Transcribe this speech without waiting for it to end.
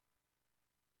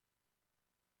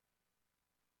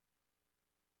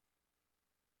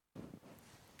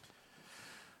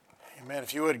Amen.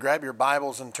 If you would, grab your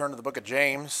Bibles and turn to the book of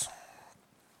James.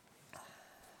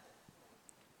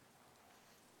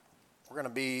 We're going to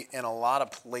be in a lot of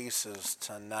places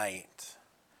tonight.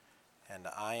 And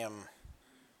I am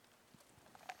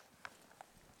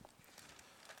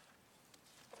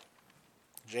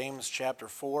James chapter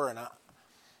 4, and I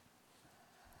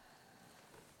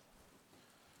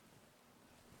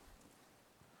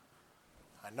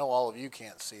know all of you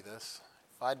can't see this.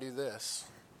 If I do this,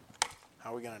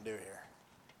 how are we going to do here?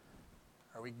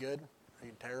 Are we good? Are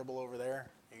you terrible over there?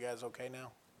 You guys okay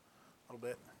now? A little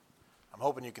bit? I'm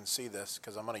hoping you can see this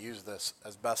because I'm going to use this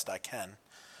as best I can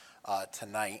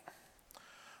tonight.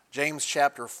 James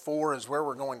chapter 4 is where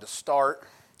we're going to start,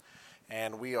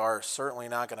 and we are certainly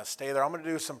not going to stay there. I'm going to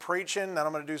do some preaching, then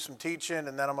I'm going to do some teaching,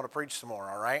 and then I'm going to preach some more,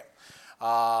 all right?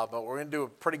 But we're going to do a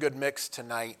pretty good mix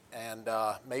tonight, and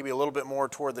maybe a little bit more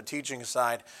toward the teaching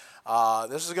side.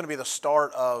 This is going to be the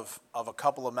start of a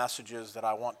couple of messages that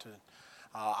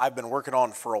I've been working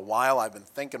on for a while. I've been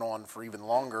thinking on for even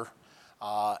longer.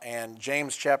 And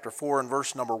James chapter 4 and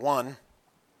verse number 1,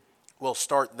 we'll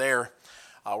start there.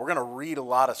 We're going to read a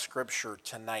lot of scripture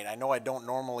tonight. I know I don't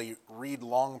normally read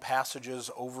long passages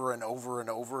over and over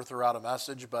and over throughout a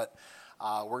message, but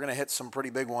we're going to hit some pretty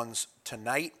big ones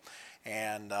tonight.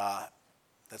 And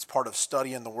that's part of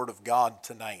studying the Word of God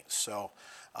tonight. So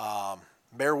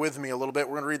bear with me a little bit.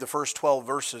 We're going to read the first 12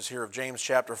 verses here of James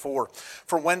chapter 4.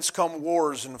 For whence come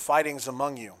wars and fightings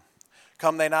among you?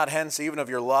 Come they not hence even of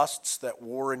your lusts that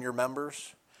war in your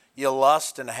members? Ye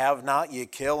lust and have not, ye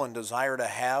kill and desire to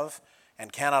have,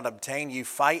 and cannot obtain. Ye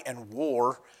fight and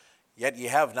war, yet ye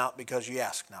have not because ye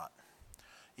ask not.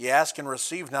 Ye ask and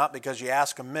receive not because ye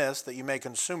ask amiss, that ye may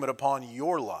consume it upon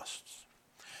your lusts.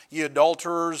 Ye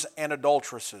adulterers and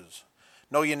adulteresses,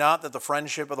 know ye not that the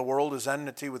friendship of the world is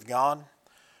enmity with God?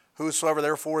 Whosoever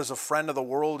therefore is a friend of the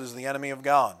world is the enemy of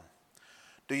God.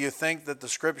 Do you think that the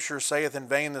Scripture saith in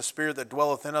vain, the Spirit that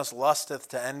dwelleth in us lusteth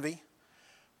to envy?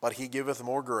 But he giveth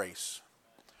more grace.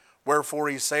 Wherefore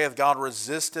he saith, God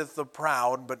resisteth the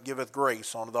proud, but giveth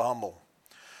grace unto the humble.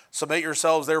 Submit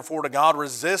yourselves therefore to God,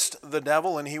 resist the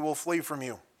devil, and he will flee from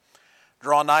you.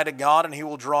 Draw nigh to God, and he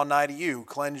will draw nigh to you.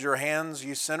 Cleanse your hands,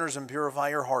 ye sinners, and purify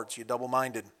your hearts, ye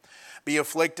double-minded. Be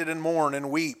afflicted and mourn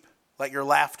and weep. Let your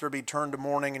laughter be turned to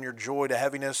mourning and your joy to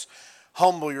heaviness.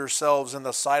 Humble yourselves in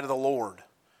the sight of the Lord,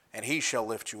 and he shall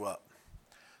lift you up.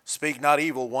 Speak not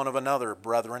evil one of another,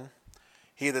 brethren.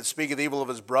 He that speaketh evil of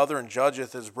his brother and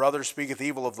judgeth his brother speaketh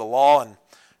evil of the law and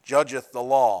judgeth the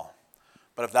law.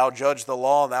 But if thou judge the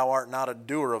law, thou art not a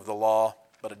doer of the law,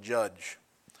 but a judge.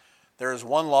 There is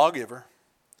one lawgiver,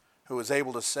 who is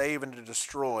able to save and to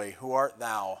destroy. Who art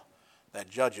thou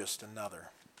that judgest another?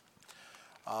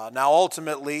 Now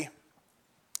ultimately,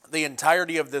 the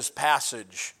entirety of this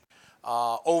passage,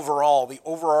 overall, the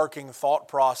overarching thought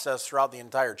process throughout the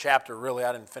entire chapter, really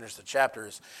I didn't finish the chapter,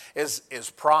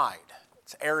 is pride.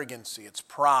 It's arrogancy, it's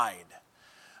pride.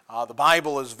 The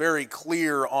Bible is very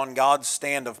clear on God's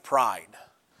stand of pride.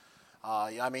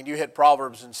 You hit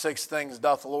Proverbs, and 6 things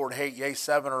doth the Lord hate, yea,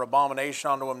 7 are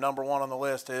abomination unto him. Number 1 on the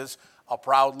list is a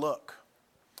proud look.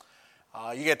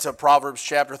 You get to Proverbs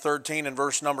chapter 13 and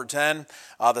verse number 10.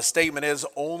 The statement is,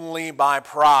 only by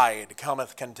pride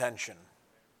cometh contention.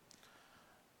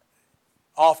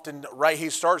 Often, right, he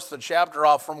starts the chapter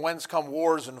off, from whence come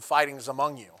wars and fightings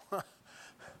among you.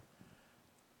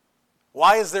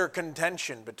 Why is there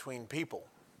contention between people?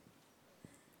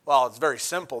 Well, it's very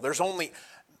simple.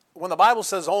 When the Bible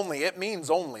says only, it means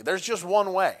only. There's just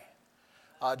one way.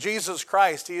 Jesus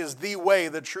Christ, he is the way,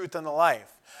 the truth, and the life.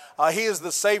 He is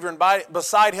the Savior, and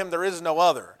beside him there is no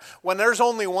other. When there's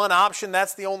only one option,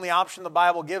 that's the only option the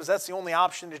Bible gives. That's the only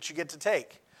option that you get to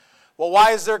take. Well,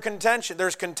 why is there contention?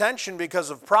 There's contention because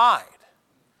of pride.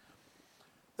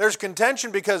 There's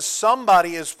contention because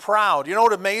somebody is proud. You know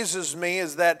what amazes me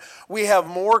is that we have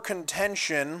more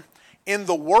contention in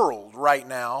the world right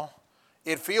now,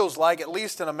 it feels like, at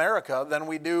least in America, than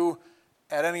we do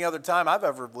at any other time I've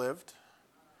ever lived.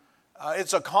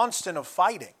 It's a constant of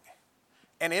fighting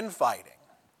and infighting.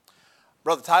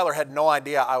 Brother Tyler had no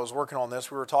idea I was working on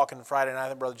this. We were talking Friday night,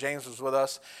 and Brother James was with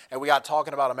us, and we got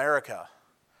talking about America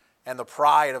and the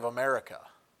pride of America.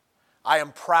 I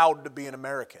am proud to be an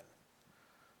American.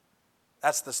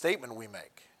 That's the statement we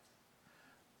make.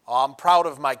 I'm proud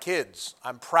of my kids.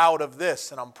 I'm proud of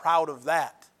this, and I'm proud of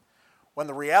that. When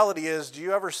the reality is, do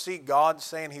you ever see God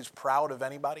saying he's proud of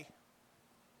anybody?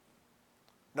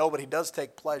 No, but he does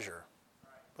take pleasure.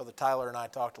 Brother Tyler and I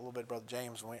talked a little bit, Brother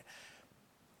James, and we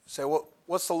say,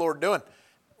 what's the Lord doing?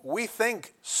 We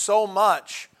think so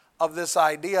much of this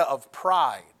idea of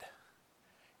pride,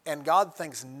 and God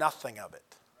thinks nothing of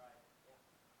it.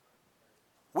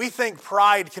 We think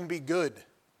pride can be good,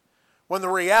 when the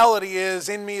reality is,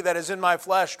 in me that is in my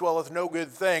flesh dwelleth no good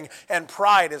thing, and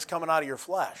pride is coming out of your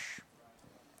flesh.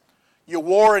 You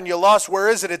war and you lust, where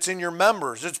is it? It's in your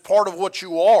members. It's part of what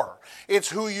you are. It's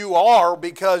who you are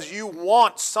because you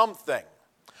want something.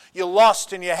 You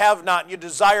lust and you have not, and you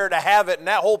desire to have it. And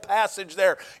that whole passage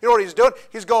there, you know what he's doing?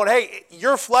 He's going, hey,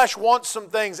 your flesh wants some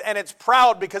things, and it's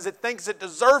proud because it thinks it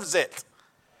deserves it.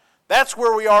 That's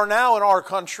where we are now in our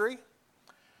country.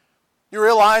 You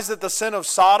realize that the sin of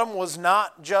Sodom was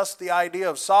not just the idea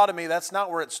of sodomy. That's not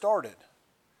where it started.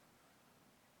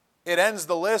 It ends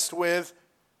the list with,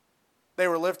 they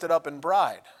were lifted up in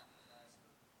pride.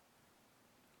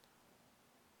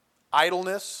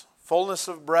 Idleness, fullness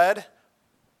of bread,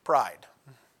 pride.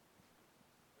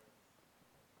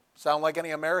 Sound like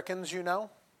any Americans you know?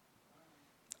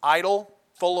 Idle,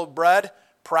 full of bread,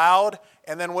 proud,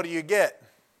 and then what do you get?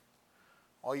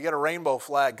 Well, you get a rainbow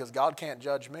flag because God can't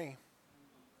judge me.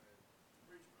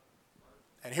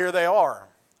 And here they are.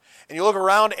 And you look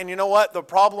around and you know what the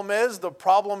problem is? The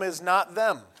problem is not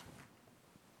them.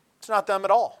 It's not them at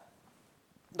all.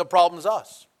 The problem's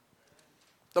us.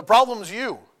 The problem's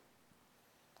you.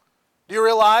 Do you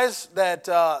realize that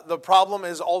the problem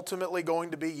is ultimately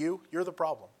going to be you? You're the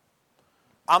problem.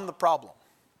 I'm the problem.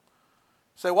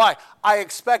 Say, why? I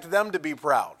expect them to be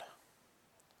proud.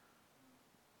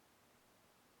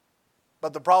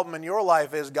 But the problem in your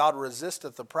life is God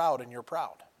resisteth the proud, and you're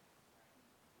proud.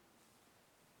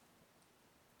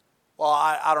 Well,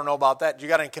 I don't know about that. Do you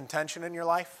got any contention in your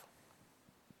life?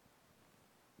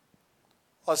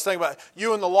 Let's think about it.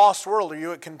 You in the lost world, are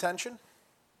you at contention?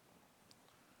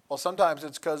 Well, sometimes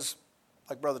it's because,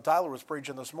 like Brother Tyler was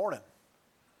preaching this morning,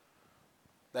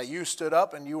 that you stood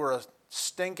up and you were a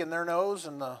stink in their nose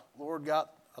and the Lord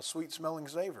got a sweet-smelling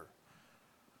savor.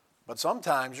 But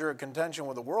sometimes you're at contention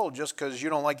with the world just because you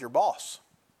don't like your boss.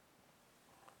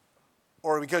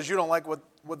 Or because you don't like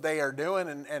what they are doing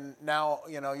and now,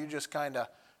 you know, you just kind of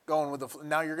going with the...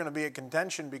 Now you're going to be at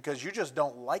contention because you just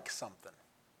don't like something.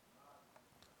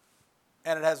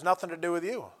 And it has nothing to do with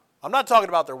you. I'm not talking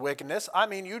about their wickedness. I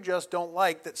mean, you just don't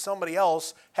like that somebody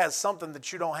else has something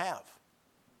that you don't have.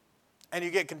 And you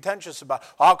get contentious about,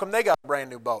 how come they got a brand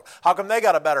new boat? How come they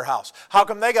got a better house? How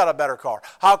come they got a better car?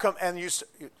 How come, and you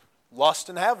lust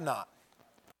and have not.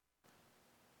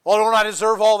 Well, don't I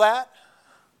deserve all that?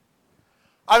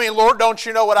 I mean, Lord, don't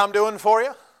you know what I'm doing for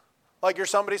you? Like you're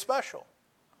somebody special.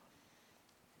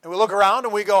 And we look around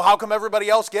and we go, how come everybody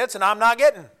else gets and I'm not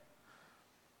getting?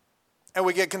 And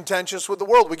we get contentious with the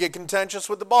world. We get contentious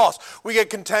with the boss. We get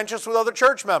contentious with other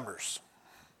church members.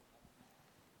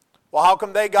 Well, how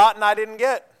come they got and I didn't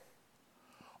get?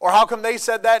 Or how come they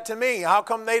said that to me? How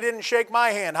come they didn't shake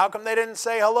my hand? How come they didn't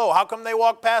say hello? How come they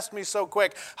walked past me so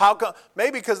quick? How come?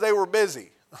 Maybe because they were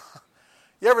busy.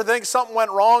 You ever think something went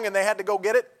wrong and they had to go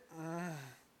get it?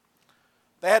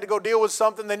 They had to go deal with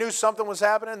something. They knew something was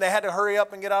happening. They had to hurry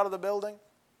up and get out of the building.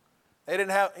 They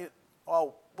didn't have...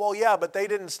 Well, yeah, but they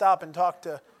didn't stop and talk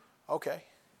to... Okay.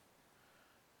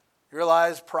 You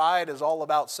realize pride is all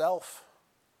about self.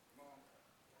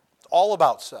 It's all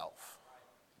about self.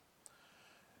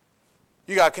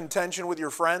 You got contention with your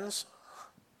friends.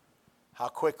 How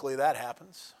quickly that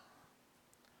happens.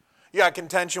 You got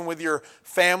contention with your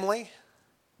family.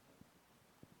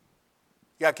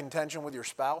 You got contention with your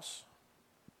spouse.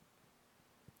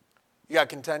 You got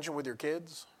contention with your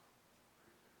kids.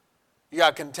 You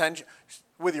got contention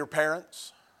with your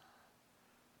parents.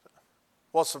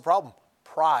 What's the problem?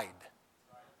 Pride.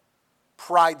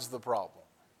 Pride's the problem.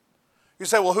 You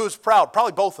say, well, who's proud?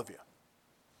 Probably both of you,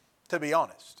 to be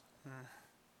honest.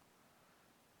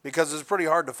 Because it's pretty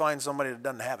hard to find somebody that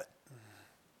doesn't have it.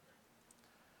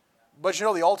 But you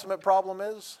know the ultimate problem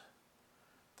is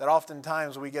that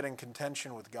oftentimes we get in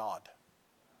contention with God.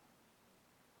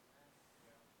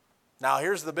 Now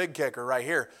here's the big kicker right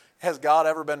here. Has God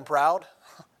ever been proud?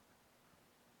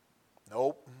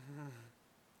 Nope.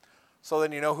 So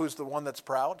then you know who's the one that's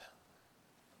proud?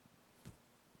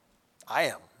 I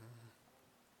am.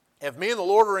 If me and the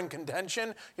Lord are in contention,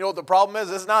 you know what the problem is?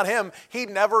 It's not him. He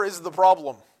never is the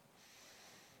problem.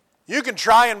 You can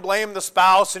try and blame the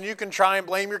spouse, and you can try and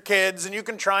blame your kids, and you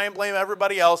can try and blame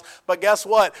everybody else. But guess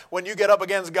what? When you get up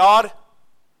against God,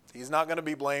 he's not going to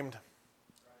be blamed.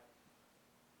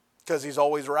 Because he's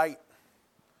always right.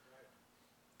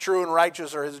 True and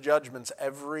righteous are his judgments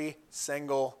every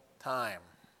single time.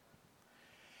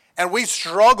 And we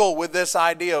struggle with this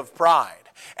idea of pride.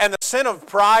 And the sin of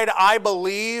pride, I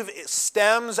believe,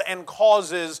 stems and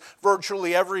causes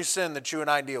virtually every sin that you and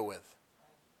I deal with.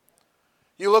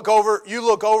 You look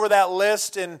over that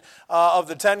list of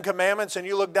the 10 Commandments, and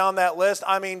you look down that list.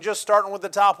 I mean, just starting with the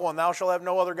top one, thou shalt have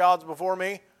no other gods before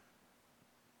me.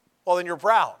 Well, then you're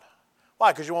proud.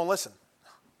 Why? Because you won't listen.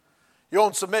 You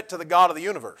won't submit to the God of the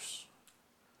universe.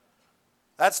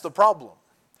 That's the problem.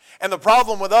 And the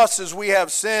problem with us is we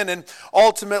have sin, and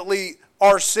ultimately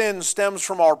our sin stems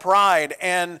from our pride.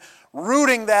 And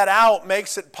rooting that out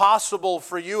makes it possible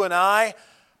for you and I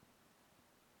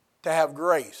to have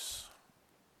grace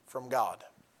from God.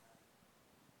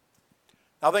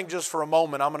 Now think just for a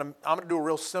moment, I'm going to do a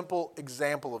real simple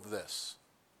example of this.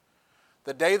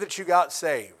 The day that you got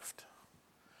saved,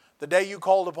 the day you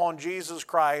called upon Jesus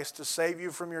Christ to save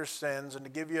you from your sins and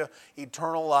to give you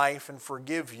eternal life and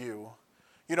forgive you,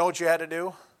 you know what you had to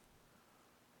do?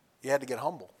 You had to get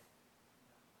humble.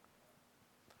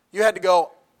 You had to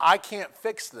go, I can't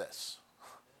fix this.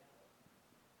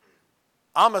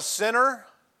 I'm a sinner.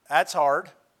 That's hard,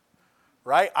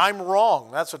 right? I'm wrong.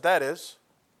 That's what that is.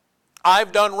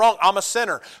 I've done wrong. I'm a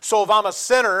sinner. So if I'm a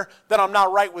sinner, then I'm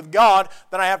not right with God,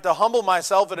 then I have to humble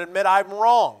myself and admit I'm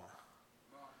wrong.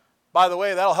 By the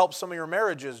way, that'll help some of your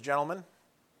marriages, gentlemen.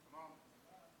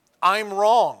 I'm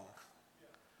wrong.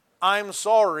 I'm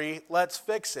sorry. Let's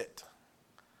fix it.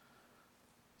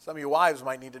 Some of you wives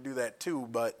might need to do that too,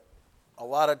 but a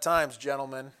lot of times,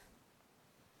 gentlemen,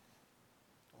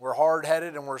 we're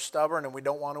hard-headed and we're stubborn and we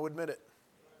don't want to admit it.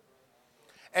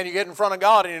 And you get in front of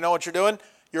God and you know what you're doing?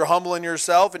 You're humbling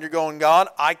yourself and you're going, God,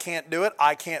 I can't do it.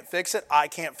 I can't fix it. I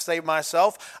can't save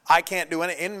myself. I can't do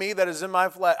anything in me that is in my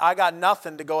flesh. I got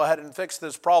nothing to go ahead and fix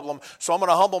this problem. So I'm going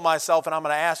to humble myself and I'm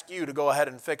going to ask you to go ahead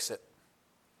and fix it.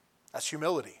 That's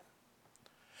humility.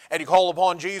 And you call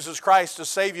upon Jesus Christ to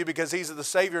save you because He's the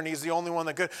Savior and He's the only one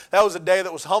that could. That was a day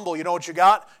that was humble. You know what you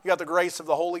got? You got the grace of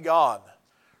the Holy God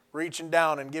reaching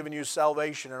down and giving you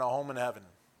salvation and a home in heaven.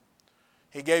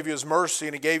 He gave you His mercy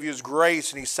and He gave you His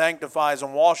grace and He sanctifies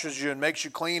and washes you and makes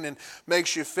you clean and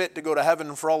makes you fit to go to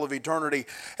heaven for all of eternity.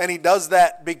 And He does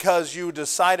that because you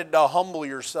decided to humble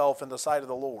yourself in the sight of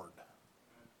the Lord.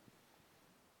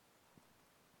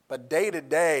 But day to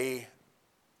day,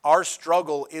 our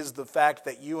struggle is the fact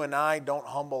that you and I don't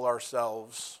humble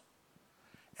ourselves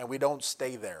and we don't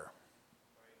stay there.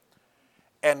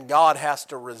 And God has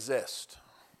to resist.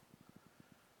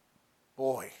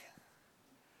 Boy,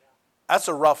 that's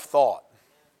a rough thought.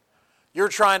 You're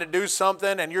trying to do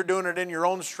something and you're doing it in your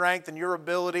own strength and your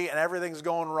ability and everything's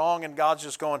going wrong and God's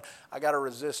just going, I got to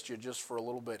resist you just for a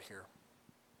little bit here.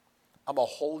 I'm going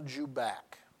to hold you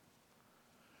back.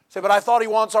 Say, but I thought He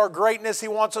wants our greatness. He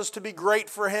wants us to be great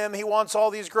for Him. He wants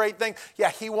all these great things. Yeah,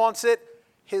 He wants it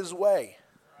His way.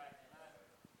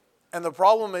 And the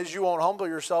problem is you won't humble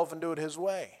yourself and do it His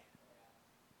way.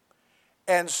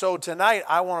 And so tonight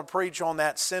I want to preach on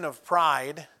that sin of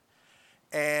pride.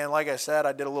 And like I said,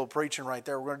 I did a little preaching right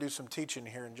there. We're going to do some teaching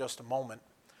here in just a moment.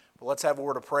 But let's have a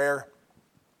word of prayer.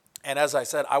 And as I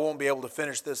said, I won't be able to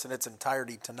finish this in its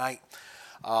entirety tonight.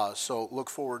 So look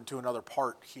forward to another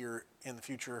part here in the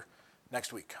future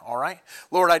next week. All right?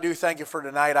 Lord, I do thank You for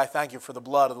tonight. I thank You for the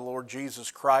blood of the Lord Jesus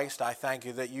Christ. I thank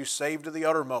You that You saved to the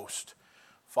uttermost.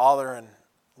 Father, and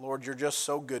Lord, You're just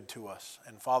so good to us.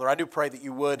 And Father, I do pray that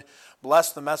You would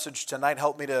bless the message tonight.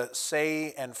 Help me to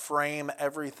say and frame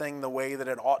everything the way that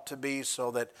it ought to be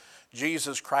so that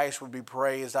Jesus Christ would be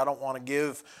praised. I don't want to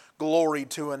give glory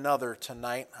to another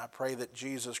tonight. I pray that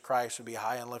Jesus Christ would be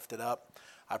high and lifted up.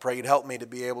 I pray You'd help me to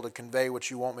be able to convey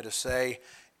what You want me to say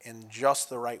in just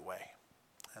the right way.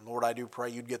 And Lord, I do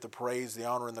pray You'd get the praise, the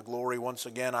honor, and the glory. Once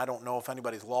again, I don't know if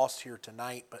anybody's lost here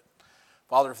tonight, but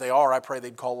Father, if they are, I pray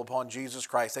they'd call upon Jesus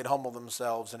Christ. They'd humble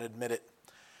themselves and admit it.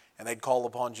 And they'd call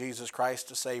upon Jesus Christ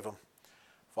to save them.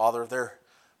 Father, if there are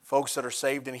folks that are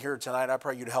saved in here tonight, I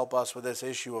pray You'd help us with this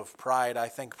issue of pride. I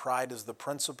think pride is the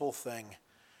principal thing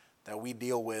that we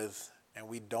deal with, and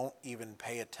we don't even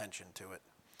pay attention to it.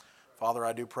 Father,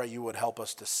 I do pray You would help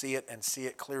us to see it and see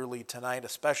it clearly tonight,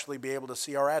 especially be able to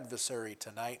see our adversary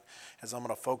tonight, as I'm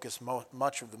going to focus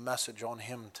much of the message on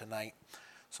him tonight.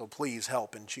 So please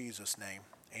help in Jesus' name.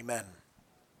 Amen.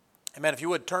 Amen. If you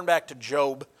would turn back to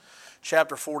Job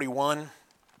chapter 41.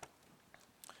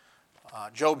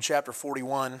 Job chapter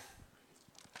 41. And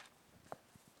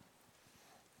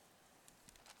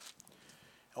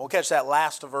we'll catch that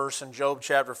last verse in Job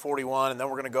chapter 41, and then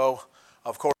we're going to go,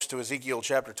 of course, to Ezekiel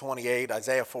chapter 28,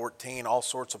 Isaiah 14, all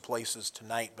sorts of places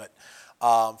tonight. But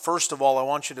first of all, I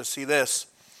want you to see this.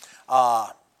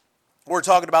 We're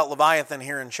talking about Leviathan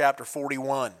here in chapter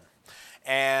 41.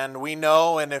 And we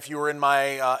know, and if you were in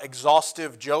my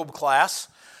exhaustive Job class,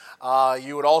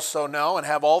 you would also know and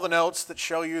have all the notes that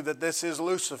show you that this is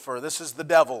Lucifer. This is the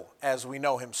devil as we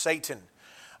know him, Satan.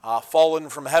 fallen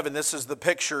from heaven. This is the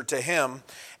picture to him.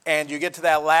 And you get to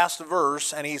that last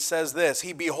verse, and he says this,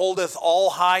 he beholdeth all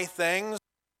high things.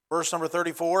 Verse number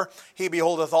 34, he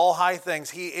beholdeth all high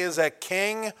things. He is a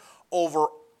king over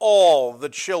all the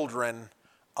children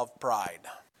of pride.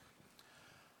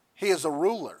 He is a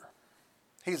ruler.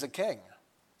 He's a king.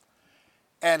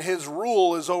 And his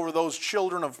rule is over those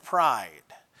children of pride.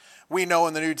 We know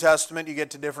in the New Testament you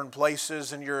get to different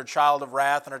places and you're a child of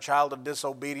wrath and a child of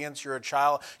disobedience. You're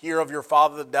of your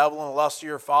father the devil, and the lust of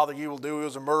your father you will do. He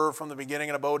was a murderer from the beginning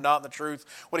and abode not in the truth.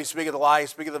 When he speaketh a lie, he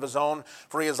speaketh of his own,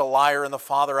 for he is a liar and the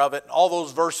father of it. All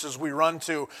those verses we run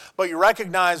to. But you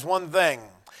recognize one thing.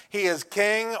 He is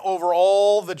king over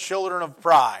all the children of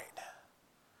pride.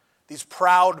 These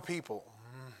proud people.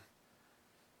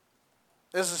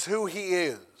 This is who he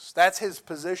is. That's his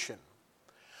position.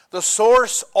 The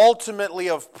source ultimately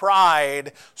of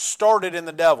pride started in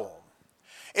the devil.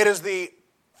 It is the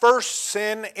first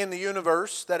sin in the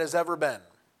universe that has ever been.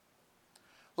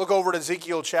 Look over at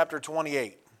Ezekiel chapter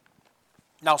 28.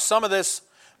 Now some of this,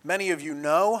 many of you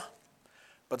know,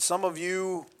 but some of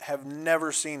you have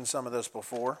never seen some of this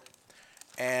before.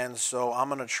 And so I'm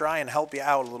going to try and help you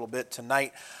out a little bit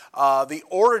tonight. The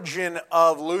origin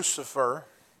of Lucifer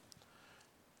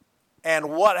and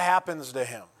what happens to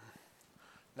him.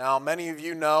 Now, many of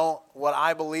you know what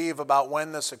I believe about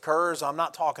when this occurs. I'm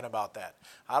not talking about that.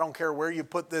 I don't care where you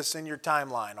put this in your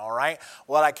timeline, all right?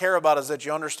 What I care about is that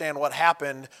you understand what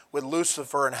happened with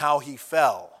Lucifer and how he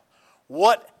fell.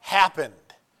 What happened?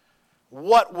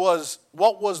 What was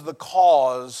the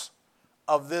cause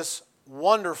of this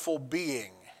wonderful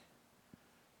being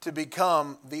to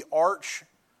become the arch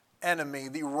enemy,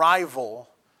 the rival,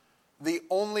 the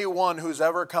only one who's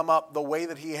ever come up the way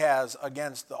that he has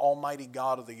against the Almighty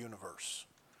God of the universe?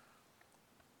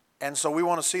 And so we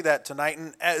want to see that tonight.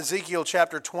 In Ezekiel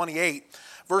chapter 28,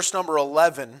 verse number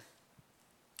 11,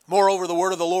 moreover, the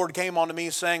word of the Lord came unto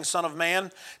me, saying, Son of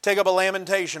man, take up a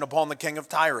lamentation upon the king of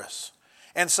Tyrus,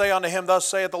 and say unto him, Thus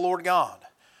saith the Lord God,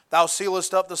 Thou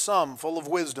sealest up the sum, full of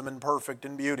wisdom and perfect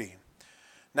in beauty.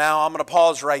 Now, I'm going to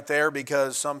pause right there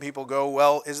because some people go,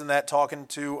 well, isn't that talking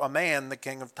to a man, the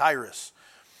king of Tyrus?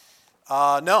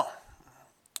 No.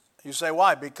 You say,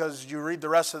 why? Because you read the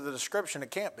rest of the description, it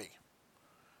can't be.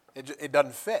 It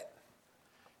doesn't fit.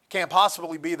 It can't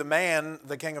possibly be the man,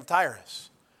 the king of Tyrus.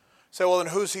 So, well, then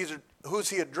who's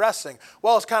he addressing?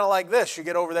 Well, it's kind of like this. You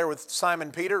get over there with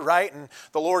Simon Peter, right? And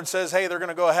the Lord says, hey, they're going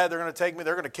to go ahead, they're going to take me,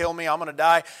 they're going to kill me, I'm going to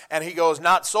die. And he goes,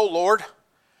 not so, Lord.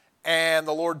 And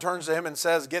the Lord turns to him and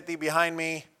says, get thee behind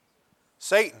me,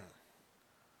 Satan.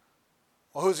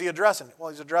 Well, who's he addressing? Well,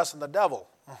 he's addressing the devil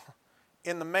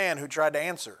in the man who tried to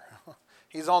answer.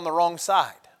 He's on the wrong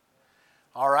side.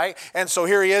 All right? And so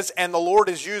here he is, and the Lord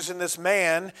is using this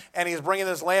man, and he's bringing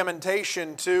this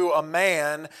lamentation to a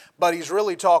man, but he's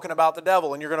really talking about the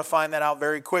devil, and you're going to find that out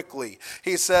very quickly.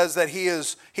 He says that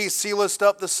he sealest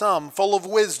up the sum, full of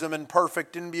wisdom and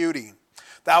perfect in beauty.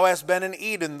 Thou hast been in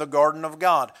Eden, the garden of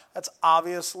God. That's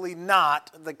obviously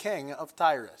not the king of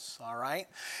Tyrus, all right?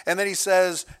 And then he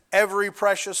says, every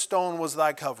precious stone was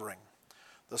thy covering.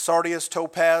 The sardius,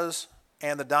 topaz,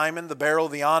 and the diamond, the beryl,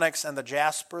 the onyx, and the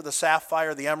jasper, the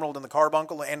sapphire, the emerald, and the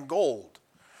carbuncle, and gold.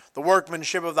 The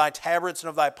workmanship of thy tabrets and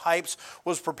of thy pipes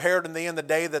was prepared in thee in the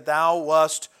day that thou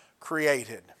wast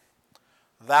created.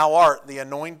 Thou art the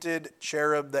anointed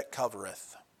cherub that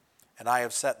covereth, and I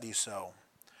have set thee so.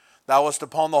 Thou wast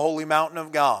upon the holy mountain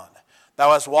of God.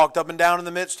 Thou hast walked up and down in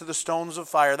the midst of the stones of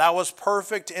fire. Thou wast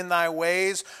perfect in thy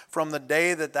ways from the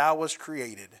day that thou wast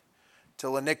created,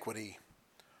 till iniquity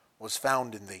was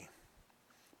found in thee.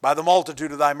 By the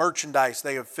multitude of thy merchandise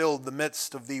they have filled the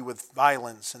midst of thee with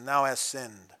violence, and thou hast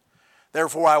sinned.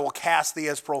 Therefore I will cast thee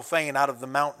as profane out of the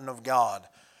mountain of God,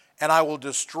 and I will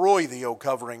destroy thee, O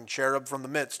covering cherub, from the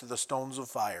midst of the stones of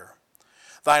fire.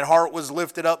 Thine heart was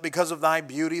lifted up because of thy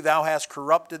beauty. Thou hast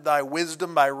corrupted thy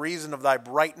wisdom by reason of thy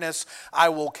brightness. I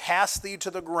will cast thee to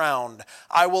the ground.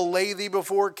 I will lay thee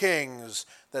before kings,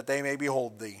 that they may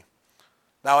behold thee.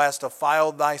 Thou hast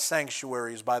defiled thy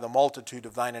sanctuaries by the multitude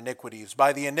of thine iniquities,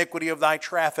 by the iniquity of thy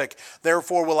traffic.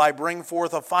 Therefore will I bring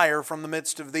forth a fire from the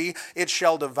midst of thee. It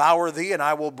shall devour thee, and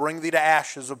I will bring thee to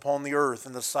ashes upon the earth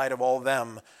in the sight of all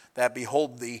them that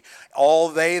behold thee. All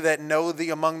they that know thee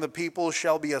among the people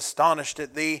shall be astonished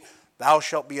at thee. Thou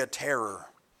shalt be a terror,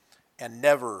 and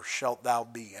never shalt thou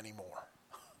be anymore.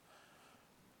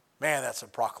 Man, that's a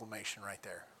proclamation right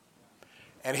there.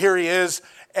 And here he is,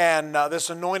 and this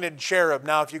anointed cherub.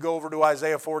 Now, if you go over to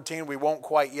Isaiah 14, we won't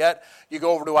quite yet. You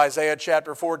go over to Isaiah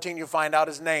chapter 14, you find out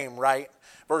his name, right?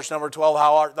 Verse number 12,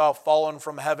 how art thou fallen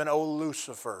from heaven, O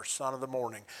Lucifer, son of the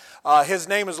morning. His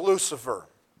name is Lucifer.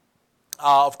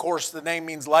 Of course, the name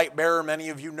means light bearer. Many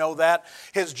of you know that.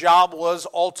 His job was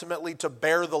ultimately to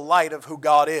bear the light of who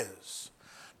God is.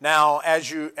 Now,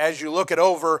 as you look it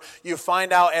over, you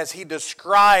find out as he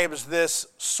describes this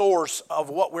source of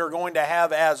what we're going to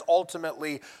have as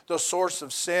ultimately the source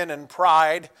of sin and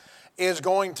pride is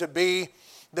going to be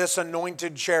this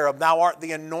anointed cherub. Thou art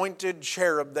the anointed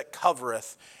cherub that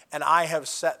covereth, and I have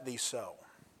set thee so.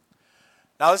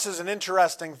 Now, this is an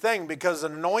interesting thing because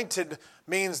anointed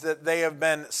means that they have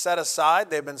been set aside,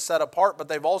 they've been set apart, but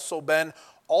they've also been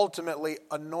ultimately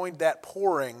anointed, that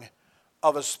pouring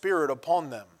of a spirit upon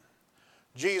them.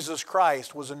 Jesus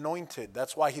Christ was anointed.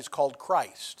 That's why he's called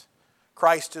Christ.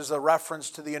 Christ is a reference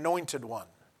to the anointed one.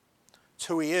 It's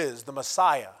who he is, the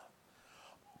Messiah.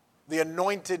 The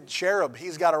anointed cherub,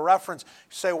 he's got a reference.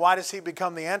 You say, why does he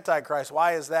become the Antichrist?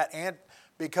 Why is that?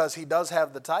 Because he does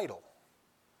have the title.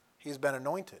 He's been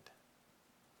anointed.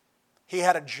 He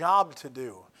had a job to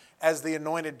do as the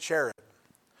anointed cherub.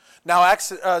 Now,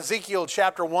 Ezekiel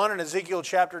chapter 1 and Ezekiel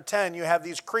chapter 10, you have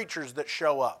these creatures that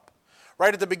show up.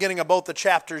 Right at the beginning of both the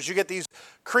chapters, you get these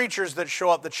creatures that show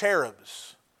up, the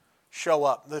cherubs show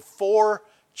up. The 4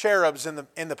 cherubs in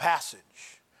the passage.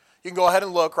 You can go ahead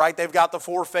and look, right? They've got the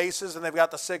 4 faces and they've got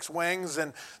the 6 wings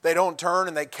and they don't turn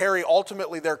and they carry,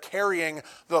 ultimately they're carrying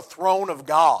the throne of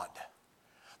God.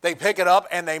 They pick it up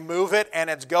and they move it and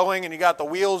it's going and you got the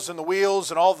wheels and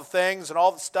all the things and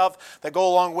all the stuff that go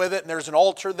along with it and there's an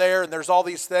altar there and there's all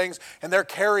these things and they're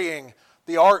carrying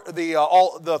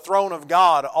the throne of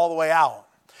God all the way out.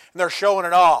 And they're showing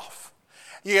it off.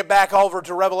 You get back over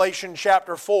to Revelation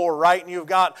chapter 4, right? And you've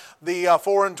got the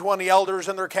 24 elders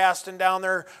and they're casting down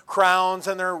their crowns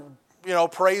and they're,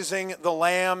 praising the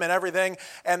Lamb and everything.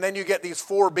 And then you get these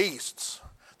 4 beasts.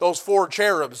 Those 4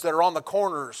 cherubs that are on the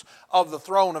corners of the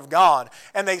throne of God.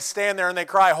 And they stand there and they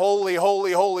cry, holy,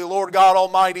 holy, holy, Lord God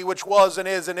Almighty, which was and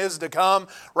is to come.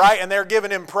 Right? And they're giving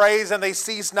him praise and they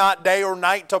cease not day or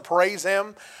night to praise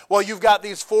him. Well, you've got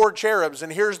these 4 cherubs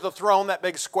and here's the throne. That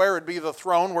big square would be the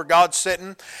throne where God's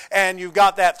sitting. And you've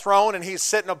got that throne and he's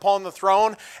sitting upon the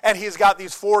throne. And he's got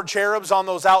these 4 cherubs on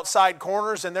those outside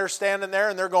corners and they're standing there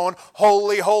and they're going,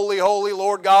 holy, holy, holy,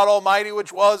 Lord God Almighty,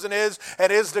 which was and is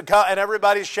to come. And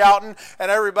everybody's shouting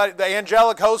and everybody, the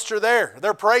angelic hosts are there.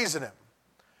 They're praising him.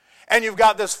 And you've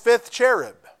got this 5th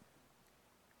cherub.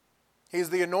 He's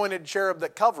the anointed cherub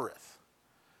that covereth.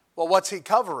 Well, what's he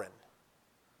covering?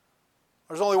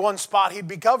 There's only one spot he'd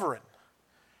be covering.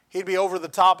 He'd be over the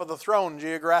top of the throne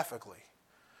geographically.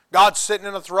 God's sitting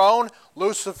in a throne.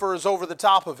 Lucifer is over the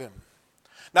top of him.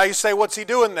 Now you say, what's he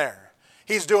doing there?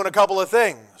 He's doing a couple of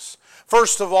things.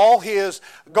 First of all, he is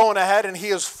going ahead and he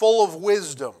is full of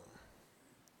wisdom.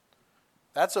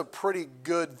 That's a pretty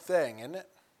good thing, isn't it?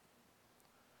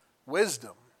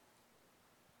 Wisdom.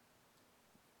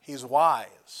 He's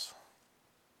wise.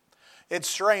 It's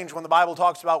strange when the Bible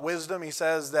talks about wisdom, he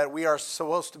says that we are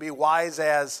supposed to be wise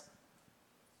as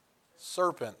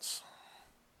serpents.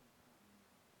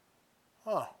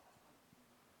 Well,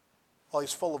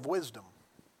 he's full of wisdom.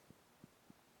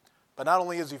 But not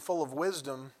only is he full of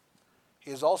wisdom,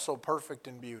 he is also perfect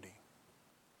in beauty.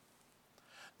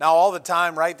 Now, all the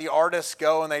time, right, the artists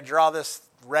go and they draw this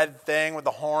red thing with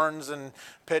the horns and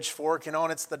pitchfork, and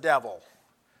it's the devil.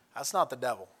 That's not the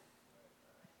devil.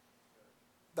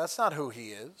 That's not who he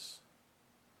is.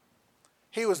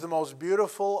 He was the most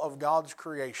beautiful of God's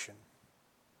creation.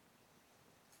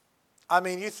 I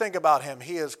mean, you think about him.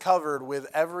 He is covered with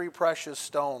every precious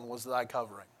stone was thy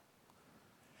covering.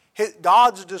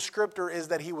 God's descriptor is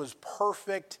that he was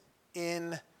perfect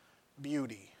in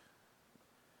beauty.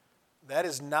 That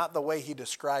is not the way he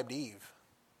described Eve.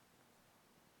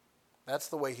 That's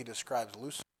the way he describes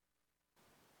Lucifer.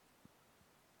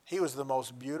 He was the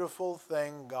most beautiful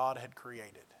thing God had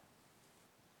created.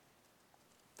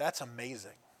 That's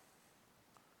amazing.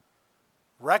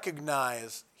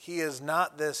 Recognize he is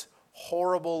not this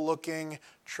horrible looking,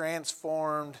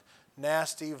 transformed,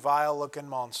 nasty, vile looking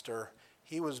monster.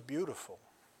 He was beautiful.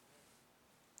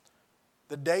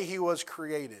 The day he was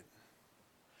created,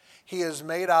 he is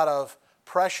made out of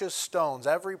precious stones.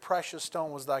 Every precious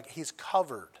stone was like, he's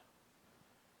covered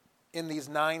in these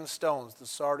 9 stones, the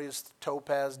sardius, the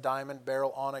topaz, diamond,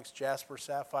 beryl, onyx, jasper,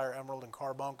 sapphire, emerald, and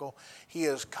carbuncle. He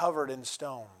is covered in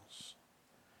stones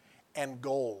and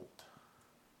gold.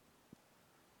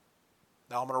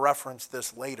 Now I'm going to reference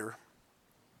this later,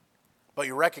 but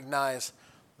you recognize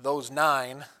those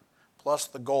 9 plus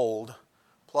the gold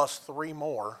plus 3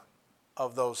 more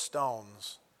of those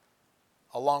stones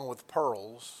along with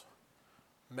pearls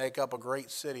make up a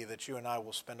great city that you and I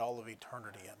will spend all of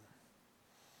eternity in.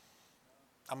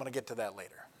 I'm going to get to that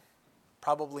later.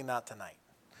 Probably not tonight.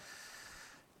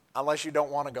 Unless you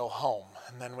don't want to go home.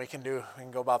 And then we can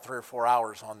go about 3 or 4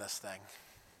 hours on this thing.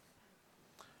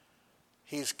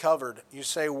 He's covered. You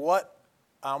say, what?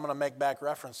 I'm going to make back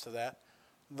reference to that.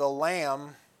 The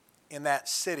Lamb in that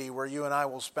city where you and I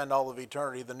will spend all of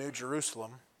eternity, the New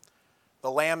Jerusalem,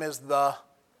 the Lamb is the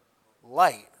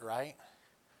light, right?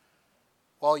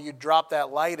 Well, you drop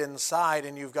that light inside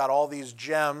and you've got all these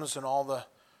gems and all the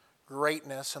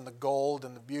greatness and the gold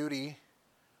and the beauty.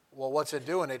 Well, what's it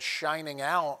doing? It's shining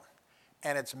out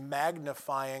and it's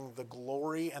magnifying the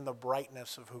glory and the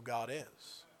brightness of who God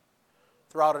is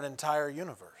throughout an entire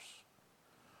universe.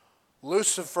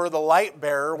 Lucifer, the light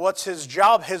bearer, what's his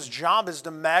job? His job is to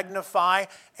magnify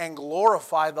and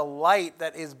glorify the light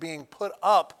that is being put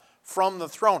up from the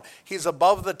throne. He's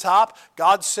above the top.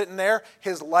 God's sitting there.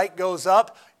 His light goes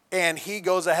up and he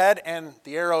goes ahead and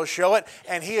the arrows show it.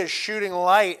 And he is shooting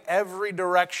light every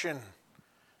direction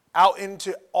out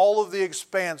into all of the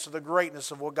expanse of the greatness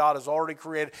of what God has already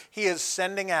created. He is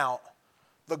sending out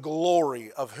the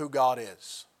glory of who God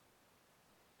is.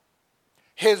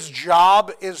 His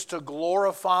job is to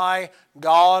glorify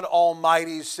God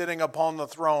Almighty sitting upon the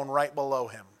throne right below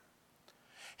him.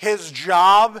 His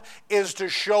job is to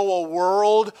show a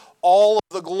world all of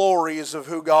the glories of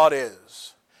who God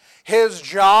is. His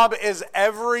job is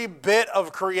every bit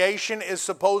of creation is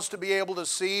supposed to be able to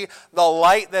see the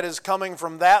light that is coming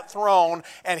from that throne,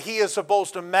 and he is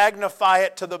supposed to magnify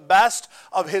it to the best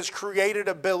of his created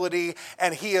ability,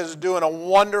 and he is doing a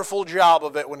wonderful job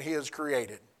of it when he is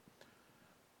created.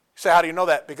 You say, how do you know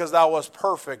that? Because thou wast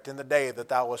perfect in the day that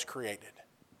thou wast created.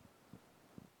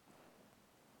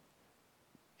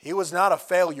 He was not a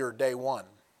failure day one.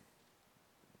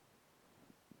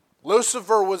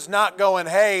 Lucifer was not going,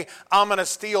 hey, I'm going to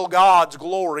steal God's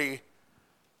glory.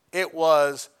 It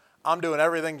was, I'm doing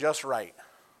everything just right.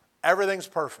 Everything's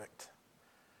perfect.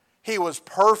 He was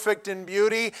perfect in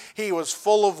beauty. He was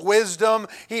full of wisdom.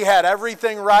 He had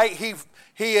everything right. He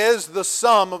is the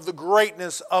sum of the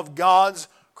greatness of God's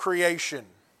creation.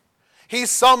 He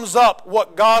sums up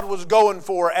what God was going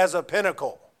for as a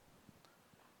pinnacle.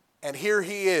 And here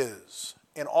he is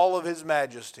in all of his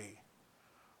majesty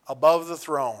above the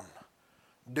throne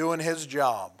doing his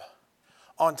job.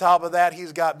 On top of that,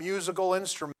 he's got musical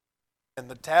instruments and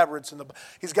the tabrets and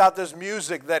he's got this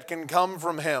music that can come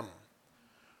from him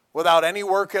without any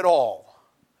work at all.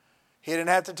 He didn't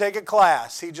have to take a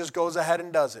class. He just goes ahead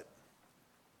and does it.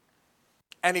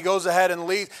 And he goes ahead and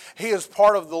leads. He is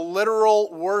part of the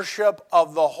literal worship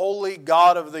of the holy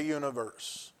God of the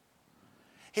universe.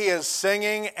 He is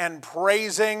singing and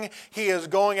praising. He is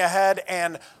going ahead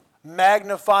and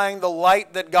magnifying the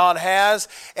light that God has.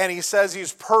 And he says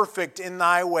he's perfect in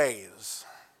thy ways.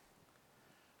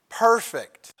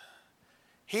 Perfect.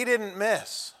 He didn't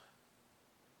miss.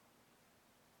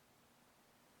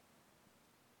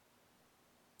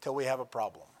 Till we have a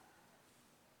problem.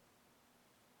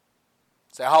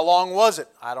 Say, how long was it?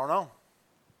 I don't know.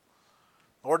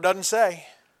 The Lord doesn't say.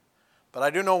 But I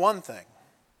do know one thing.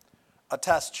 A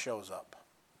test shows up.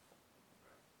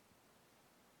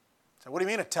 So what do you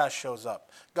mean a test shows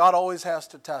up? God always has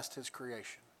to test his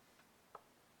creation.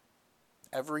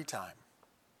 Every time.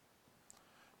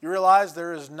 You realize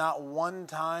there is not one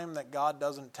time that God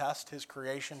doesn't test his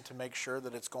creation to make sure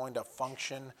that it's going to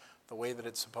function the way that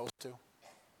it's supposed to?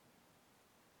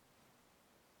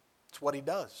 It's what he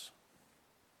does.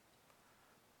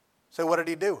 So what did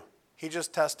he do? He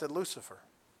just tested Lucifer.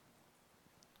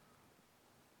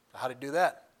 How did he do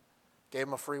that? Gave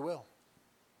him a free will.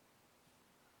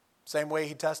 Same way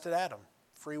he tested Adam.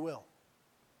 Free will.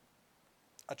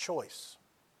 A choice.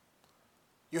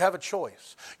 You have a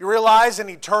choice. You realize in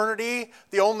eternity,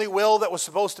 the only will that was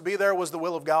supposed to be there was the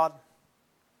will of God.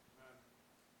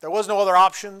 There was no other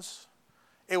options.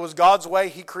 It was God's way.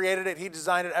 He created it. He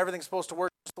designed it. Everything's supposed to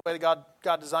work the way that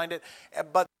God designed it.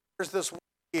 But there's this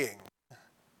being,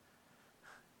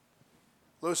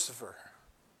 Lucifer,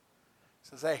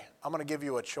 says, hey, I'm going to give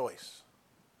you a choice.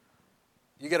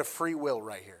 You get a free will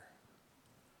right here.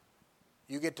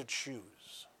 You get to choose.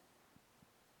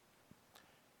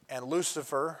 And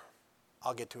Lucifer,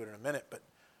 I'll get to it in a minute, but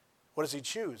what does he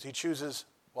choose? He chooses,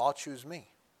 well, I'll choose me.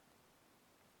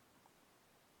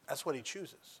 That's what he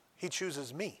chooses. He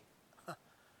chooses me.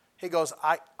 He goes,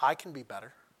 I can be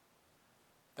better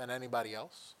than anybody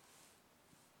else.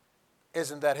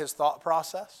 Isn't that his thought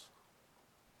process?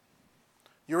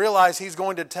 You realize he's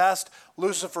going to test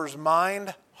Lucifer's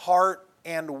mind, heart,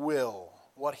 and will.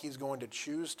 What he's going to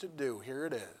choose to do. Here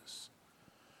it is.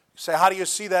 You say, how do you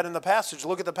see that in the passage?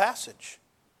 Look at the passage.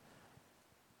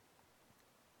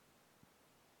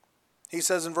 He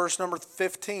says in verse number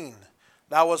 15,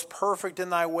 Thou wast perfect in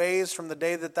thy ways from the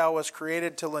day that thou wast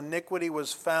created till iniquity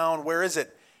was found. Where is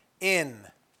it? In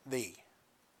thee.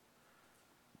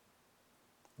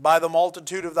 By the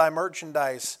multitude of thy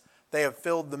merchandise they have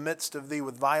filled the midst of thee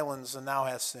with violence, and thou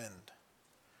hast sinned.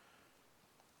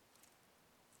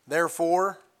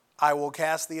 Therefore I will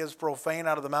cast thee as profane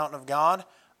out of the mountain of God,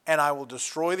 and I will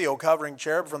destroy thee, O covering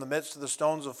cherub, from the midst of the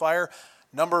stones of fire.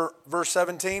 Verse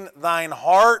 17, thine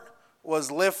heart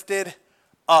was lifted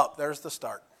up. There's the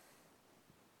start.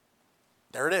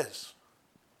 There it is.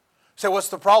 So what's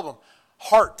the problem?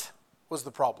 Heart was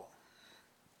the problem.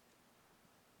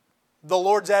 The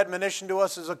Lord's admonition to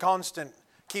us is a constant.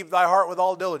 Keep thy heart with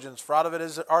all diligence, for out of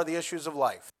it are the issues of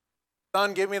life.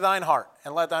 Son, give me thine heart,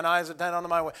 and let thine eyes attend unto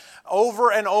my way.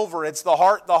 Over and over, it's the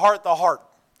heart, the heart, the heart.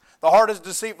 The heart is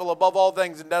deceitful above all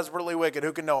things and desperately wicked.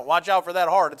 Who can know it? Watch out for that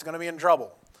heart. It's going to be in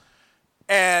trouble.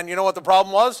 And you know what the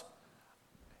problem was?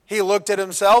 He looked at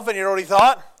himself, and you know what he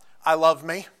thought? I love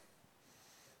me.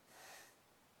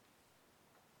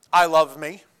 I love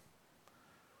me.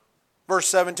 Verse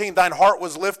 17, thine heart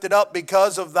was lifted up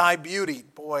because of thy beauty.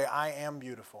 Boy, I am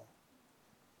beautiful.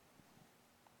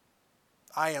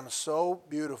 I am so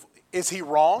beautiful. Is he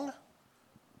wrong?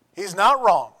 He's not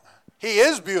wrong. He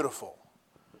is beautiful.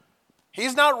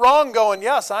 He's not wrong going,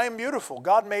 yes, I am beautiful.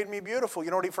 God made me beautiful. You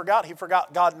know what he forgot? He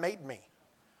forgot God made me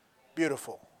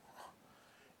beautiful.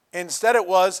 Instead it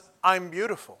was, I'm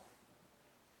beautiful.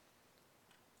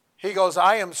 He goes,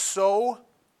 I am so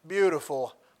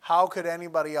beautiful. How could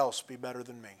anybody else be better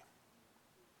than me?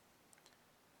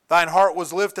 Thine heart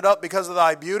was lifted up because of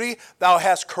thy beauty. Thou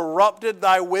hast corrupted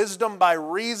thy wisdom by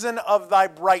reason of thy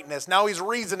brightness. Now he's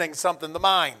reasoning something, the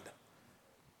mind.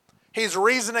 He's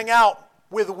reasoning out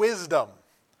with wisdom.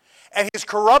 And he's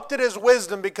corrupted his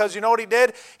wisdom because you know what he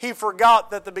did? He forgot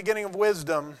that the beginning of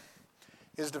wisdom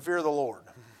is to fear the Lord.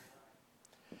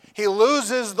 He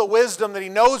loses the wisdom that he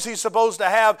knows he's supposed to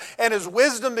have, and his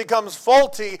wisdom becomes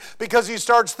faulty because he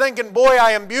starts thinking, boy,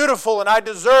 I am beautiful, and I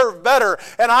deserve better,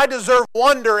 and I deserve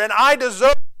wonder, and I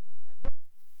deserve...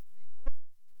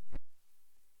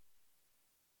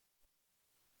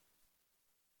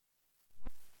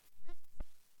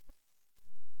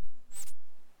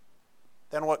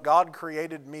 than what God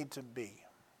created me to be.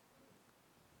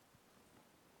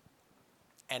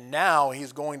 And now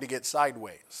he's going to get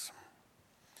sideways.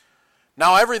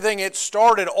 Now everything, it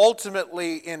started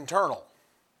ultimately internal.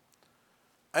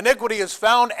 Iniquity is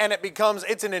found and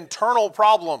it's an internal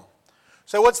problem.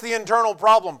 So what's the internal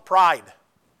problem? Pride.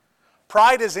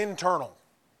 Pride is internal.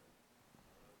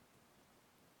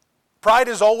 Pride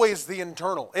is always the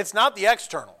internal. It's not the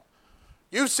external.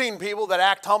 You've seen people that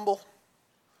act humble.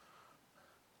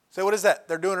 So what is that?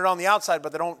 They're doing it on the outside,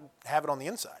 but they don't have it on the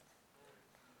inside.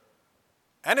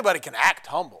 Anybody can act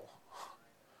humble.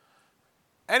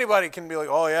 Anybody can be like,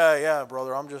 oh yeah,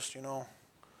 brother, I'm just,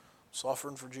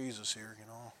 suffering for Jesus here,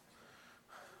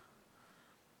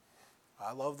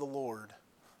 I love the Lord.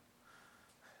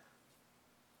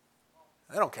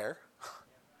 They don't care.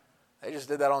 They just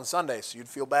did that on Sunday, so you'd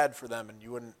feel bad for them and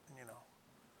you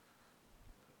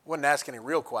wouldn't ask any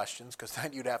real questions because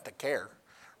then you'd have to care,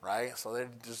 right? So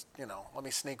they'd just, let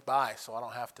me sneak by so I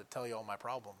don't have to tell you all my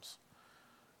problems.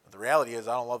 But the reality is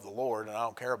I don't love the Lord and I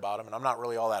don't care about him and I'm not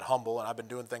really all that humble and I've been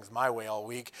doing things my way all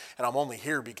week and I'm only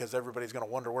here because everybody's going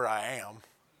to wonder where I am.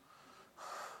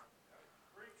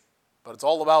 But it's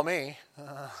all about me.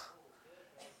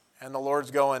 And the Lord's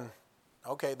going,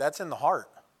 okay, that's in the heart.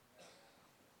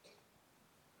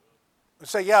 We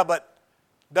say, yeah, but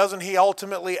doesn't he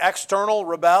ultimately external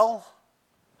rebel?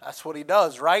 That's what he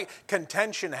does, right?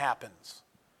 Contention happens.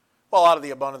 Well, out of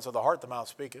the abundance of the heart, the mouth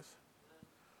speaketh.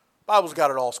 Bible's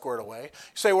got it all squared away. You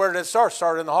say, where did it start? It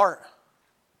started in the heart.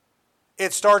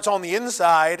 It starts on the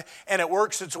inside and it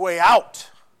works its way out.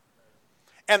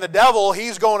 And the devil,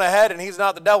 he's going ahead and he's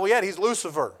not the devil yet. He's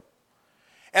Lucifer.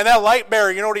 And that light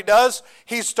bearer, you know what he does?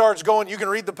 He starts going, you can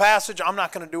read the passage. I'm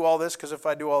not going to do all this because if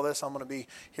I do all this, I'm going to be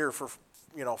here for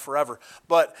forever.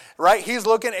 But, right, he's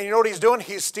looking and you know what he's doing?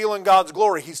 He's stealing God's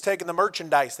glory. He's taking the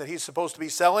merchandise that he's supposed to be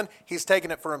selling. He's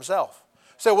taking it for himself.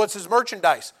 So what's his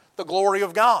merchandise? The glory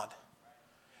of God.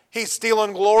 He's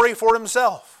stealing glory for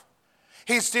himself.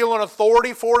 He's stealing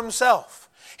authority for himself.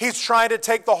 He's trying to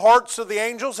take the hearts of the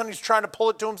angels and he's trying to pull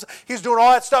it to himself. He's doing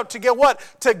all that stuff to get what?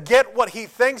 To get what he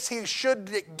thinks he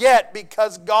should get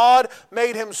because God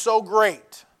made him so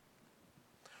great.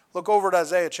 Look over at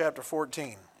Isaiah chapter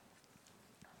 14.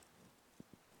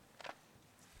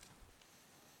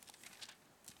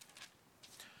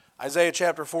 Isaiah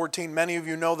chapter 14, many of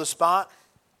you know the spot.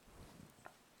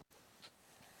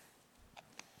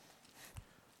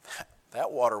 That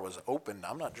water was opened.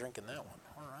 I'm not drinking that one.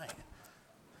 All right.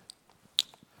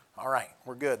 All right,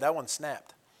 we're good. That one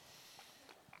snapped.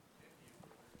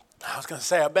 I was going to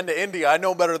say, I've been to India. I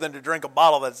know better than to drink a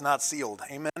bottle that's not sealed.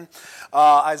 Amen.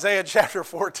 Isaiah chapter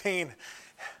 14,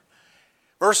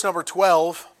 verse number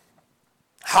 12.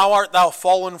 How art thou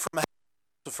fallen from heaven,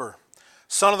 Lucifer,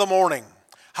 son of the morning?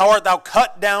 How art thou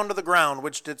cut down to the ground,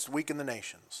 which didst weaken the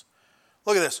nations?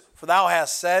 Look at this. For thou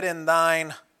hast said in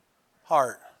thine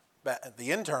heart,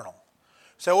 the internal.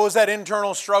 So what was that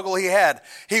internal struggle he had?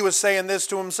 He was saying this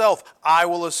to himself: I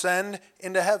will ascend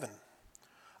into heaven.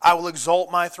 I will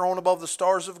exalt my throne above the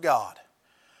stars of God.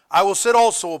 I will sit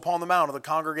also upon the mount of the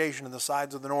congregation in the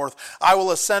sides of the north. I will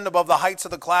ascend above the heights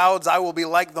of the clouds. I will be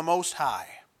like the Most High.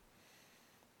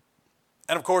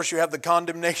 And of course you have the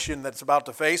condemnation that's about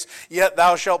to face. Yet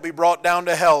thou shalt be brought down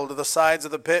to hell, to the sides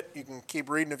of the pit. You can keep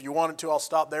reading if you wanted to. I'll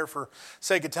stop there for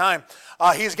sake of time.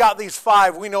 He's got these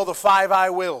five. We know the 5 I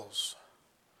wills.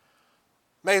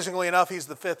 Amazingly enough, he's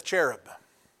the 5th cherub.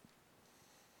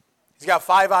 He's got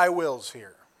 5 I wills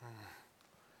here.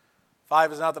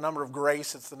 5 is not the number of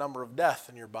grace, it's the number of death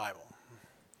in your Bible.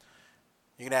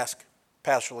 You can ask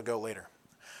Pastor Legault later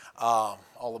all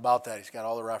about that. He's got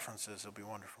all the references. It'll be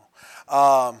wonderful.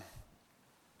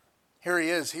 Here he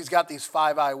is. He's got these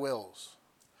 5 I wills.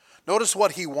 Notice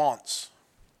what he wants.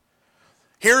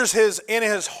 Here's in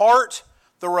his heart,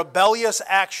 the rebellious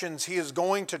actions he is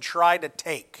going to try to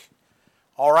take.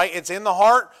 All right, it's in the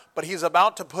heart, but he's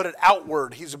about to put it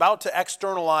outward. He's about to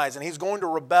externalize, and he's going to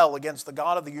rebel against the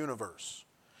God of the universe.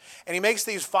 And he makes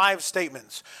these 5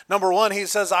 statements. Number 1, he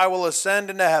says, I will ascend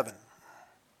into heaven.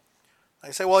 I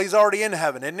say, well, he's already in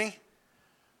heaven, isn't he?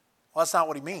 Well, that's not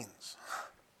what he means.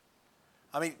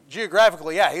 I mean,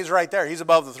 geographically, yeah, he's right there. He's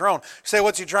above the throne. You say,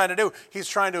 what's he trying to do? He's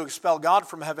trying to expel God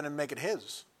from heaven and make it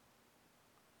his.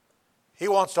 He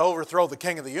wants to overthrow the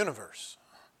king of the universe.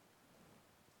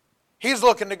 He's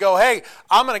looking to go, hey,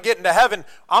 I'm going to get into heaven.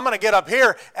 I'm going to get up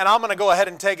here, and I'm going to go ahead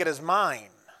and take it as mine.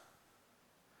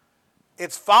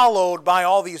 It's followed by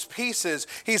all these pieces.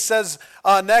 He says,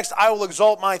 next, I will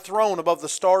exalt my throne above the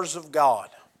stars of God.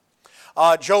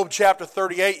 Job chapter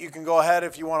 38, you can go ahead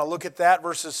if you want to look at that.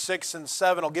 Verses 6 and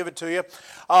 7, I'll give it to you.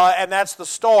 And that's the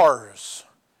stars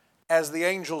as the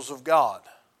angels of God.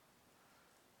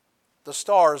 The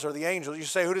stars are the angels. You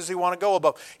say, who does he want to go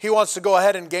above? He wants to go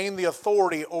ahead and gain the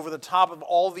authority over the top of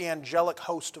all the angelic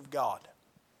host of God.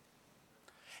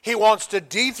 He wants to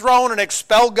dethrone and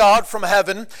expel God from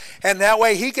heaven, and that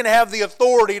way he can have the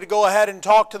authority to go ahead and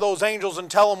talk to those angels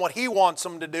and tell them what he wants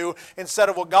them to do instead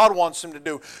of what God wants them to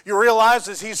do. You realize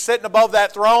as he's sitting above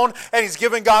that throne and he's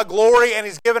giving God glory and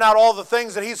he's giving out all the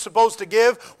things that he's supposed to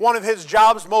give, one of his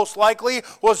jobs most likely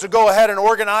was to go ahead and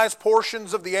organize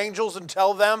portions of the angels and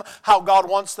tell them how God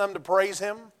wants them to praise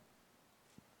him.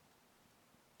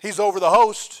 He's over the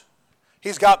host.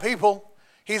 He's got people.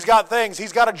 He's got things.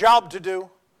 He's got a job to do.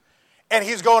 And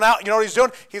he's going out, you know what he's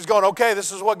doing? He's going, okay,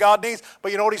 this is what God needs.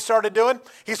 But you know what he started doing?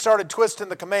 He started twisting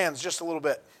the commands just a little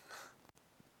bit.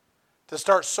 To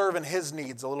start serving his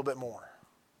needs a little bit more.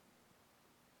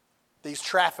 He's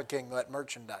trafficking that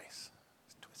merchandise.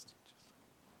 Twisting.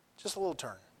 Just a little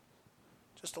turn.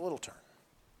 Just a little turn.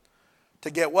 To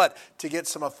get what? To get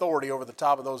some authority over the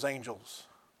top of those angels.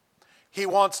 He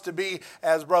wants to be,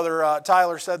 as Brother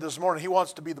Tyler said this morning, he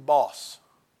wants to be the boss.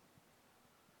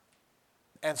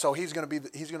 And so he's going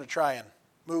to try and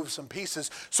move some pieces.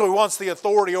 So he wants the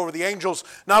authority over the angels.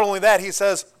 Not only that, he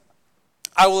says,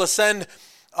 I will ascend,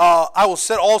 I will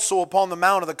sit also upon the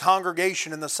mount of the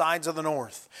congregation in the sides of the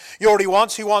north. You know what he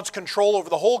wants? He wants control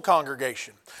over the whole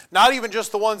congregation. Not even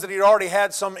just the ones that he'd already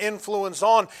had some influence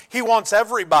on. He wants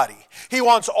everybody. He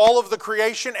wants all of the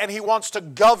creation, and he wants to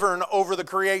govern over the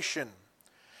creation.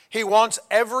 He wants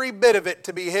every bit of it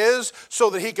to be his so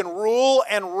that he can rule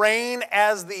and reign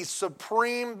as the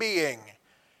supreme being.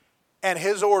 And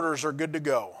his orders are good to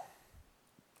go.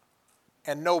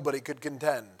 And nobody could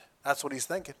contend. That's what he's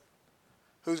thinking.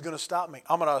 Who's going to stop me?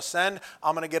 I'm going to ascend.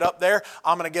 I'm going to get up there.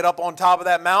 I'm going to get up on top of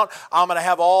that mount. I'm going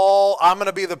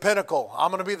to be the pinnacle.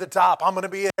 I'm going to be the top. I'm going to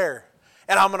be there.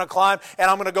 And I'm going to climb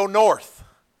and I'm going to go north.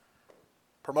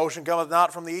 Promotion cometh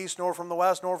not from the east, nor from the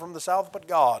west, nor from the south, but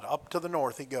God. Up to the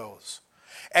north he goes.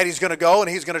 And he's going to go and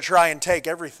he's going to try and take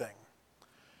everything.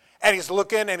 And he's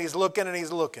looking and he's looking and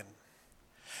he's looking.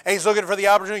 And he's looking for the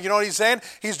opportunity. You know what he's saying?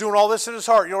 He's doing all this in his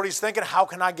heart. You know what he's thinking? How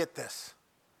can I get this?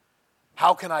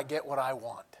 How can I get what I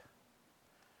want?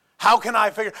 How can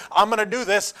I figure, I'm going to do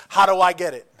this. How do I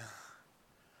get it?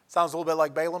 Sounds a little bit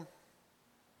like Balaam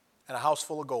and a house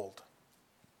full of gold.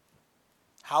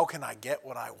 How can I get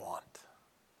what I want?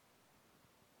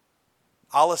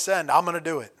 I'll ascend. I'm going to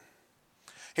do it.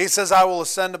 He says, I will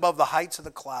ascend above the heights of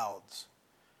the clouds.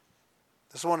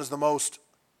 This one is the most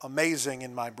amazing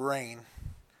in my brain.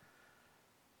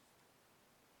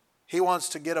 He wants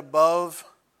to get above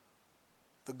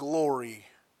the glory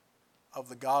of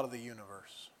the God of the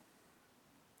universe.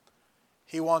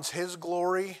 He wants His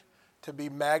glory to be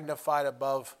magnified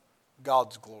above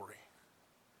God's glory.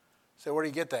 So where do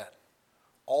you get that?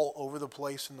 All over the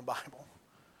place in the Bible.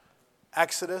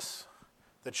 Exodus,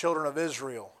 the children of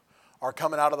Israel are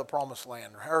coming out of the promised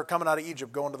land, or coming out of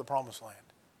Egypt, going to the promised land.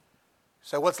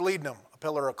 So what's leading them? A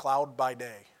pillar of cloud by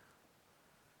day.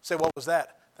 Say, what was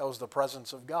that? That was the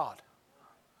presence of God.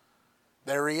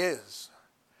 There He is.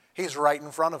 He's right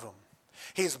in front of them.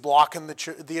 He's blocking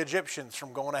the Egyptians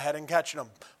from going ahead and catching them.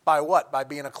 By what? By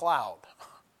being a cloud.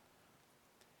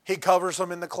 He covers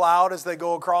them in the cloud as they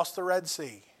go across the Red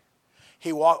Sea.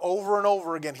 He walks over and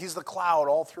over again. He's the cloud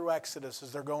all through Exodus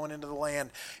as they're going into the land.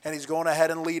 And He's going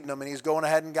ahead and leading them. And He's going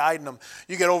ahead and guiding them.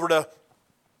 You get over to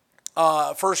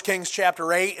 1 Kings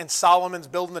chapter 8, and Solomon's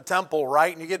building the temple,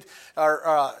 right? And you get,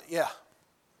 I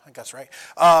think that's right.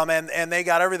 And they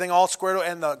got everything all squared away,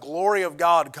 and the glory of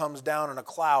God comes down in a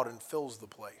cloud and fills the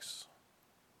place.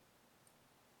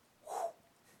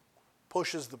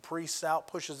 Pushes the priests out,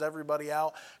 pushes everybody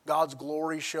out. God's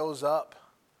glory shows up,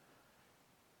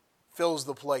 fills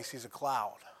the place. He's a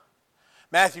cloud.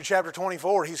 Matthew chapter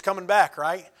 24, He's coming back,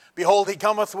 right? Behold, He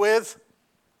cometh with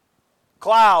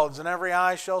clouds, and every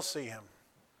eye shall see Him.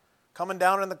 Coming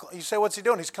down in the, you say, what's He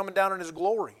doing? He's coming down in His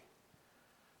glory.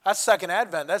 That's second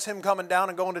advent. That's Him coming down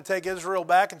and going to take Israel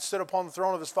back and sit upon the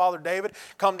throne of His father David,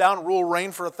 come down, rule,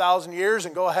 reign for 1,000 years,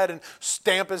 and go ahead and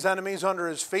stamp His enemies under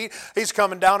His feet. He's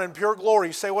coming down in pure glory.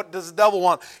 You say, what does the devil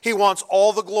want? He wants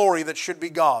all the glory that should be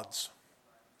God's.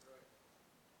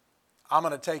 I'm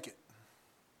going to take it.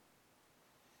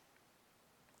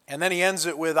 And then he ends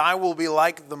it with, I will be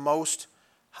like the Most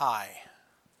High.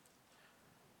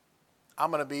 I'm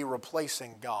going to be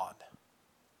replacing God.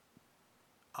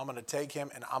 I'm going to take Him,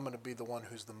 and I'm going to be the one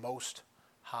who's the Most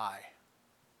High.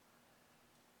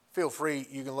 Feel free,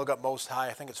 you can look up Most High.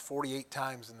 I think it's 48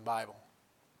 times in the Bible.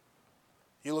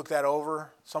 You look that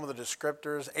over, some of the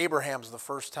descriptors. Abraham's the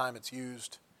first time it's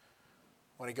used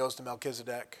when he goes to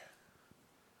Melchizedek.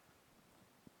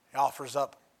 He offers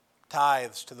up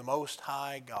tithes to the Most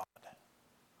High God.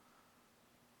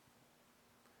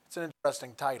 It's an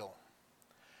interesting title.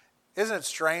 Isn't it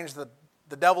strange that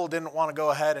the devil didn't want to go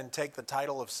ahead and take the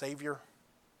title of Savior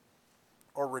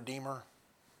or Redeemer,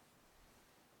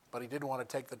 but he did want to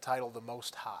take the title the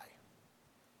Most High?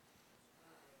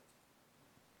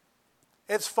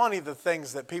 It's funny the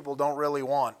things that people don't really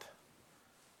want.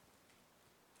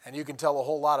 And you can tell a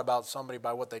whole lot about somebody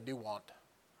by what they do want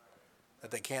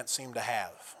that they can't seem to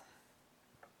have.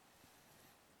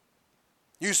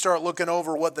 You start looking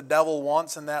over what the devil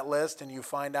wants in that list, and you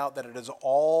find out that it is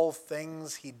all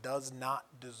things he does not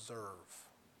deserve.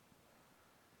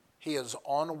 He is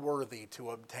unworthy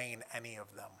to obtain any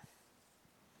of them.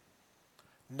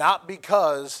 Not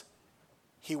because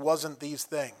he wasn't these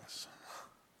things.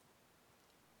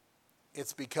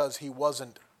 It's because he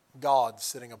wasn't God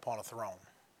sitting upon a throne.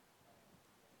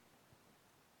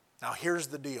 Now here's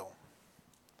the deal.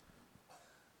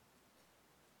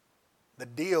 The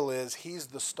deal is he's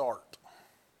the start.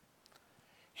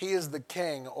 He is the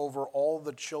king over all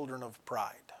the children of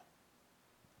pride.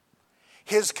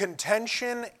 His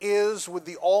contention is with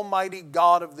the Almighty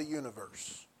God of the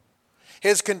universe.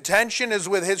 His contention is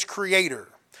with His Creator.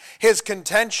 His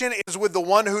contention is with the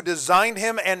one who designed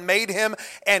him and made him,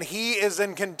 and he is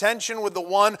in contention with the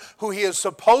one who he is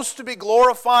supposed to be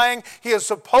glorifying, he is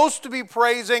supposed to be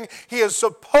praising, he is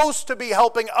supposed to be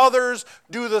helping others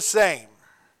do the same.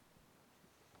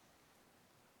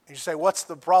 You say, what's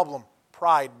the problem?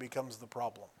 Pride becomes the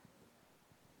problem.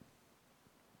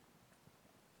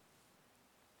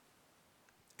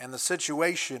 And the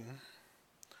situation,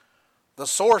 the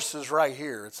source is right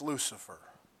here. It's Lucifer.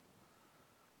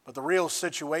 But the real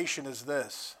situation is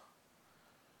this,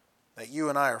 that you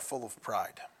and I are full of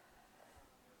pride.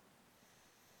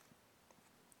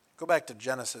 Go back to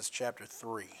Genesis chapter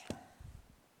 3.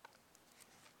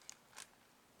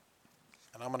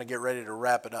 And I'm going to get ready to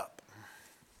wrap it up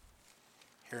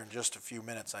here in just a few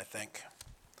minutes, I think.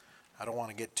 I don't want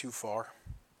to get too far.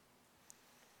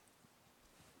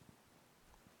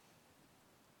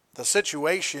 The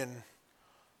situation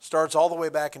starts all the way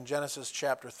back in Genesis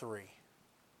chapter 3.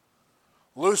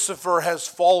 Lucifer has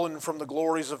fallen from the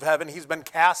glories of heaven. He's been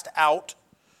cast out.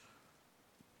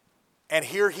 And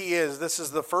here he is. This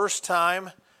is the first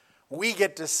time we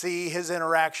get to see his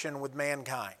interaction with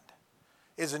mankind.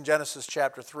 Is in Genesis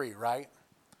chapter 3, right?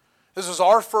 This is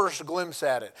our first glimpse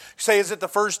at it. You say, is it the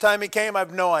first time he came? I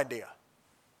have no idea.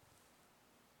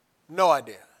 No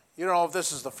idea. You don't know if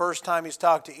this is the first time he's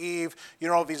talked to Eve. You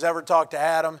don't know if he's ever talked to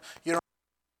Adam. You don't know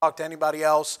if he's talked to anybody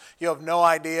else. You have no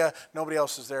idea. Nobody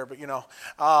else is there, but you know.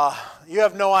 You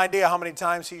have no idea how many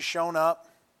times he's shown up.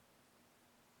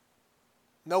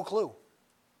 No clue.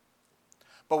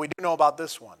 But we do know about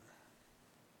this one.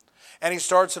 And he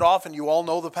starts it off, and you all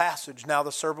know the passage. Now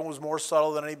the serpent was more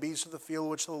subtle than any beast of the field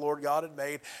which the Lord God had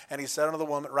made. And he said unto the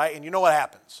woman, right? And you know what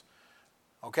happens.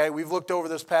 Okay, we've looked over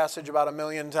this passage about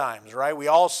 1,000,000 times, right? We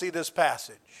all see this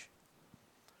passage.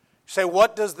 You say,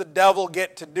 what does the devil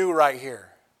get to do right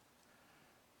here?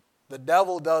 The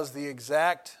devil does the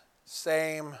exact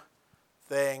same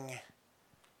thing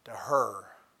to her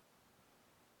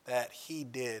that he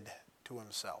did to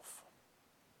himself.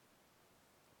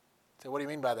 So what do you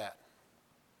mean by that?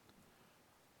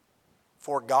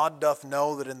 For God doth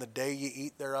know that in the day ye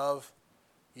eat thereof,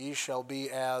 ye shall be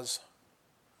as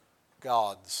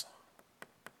gods.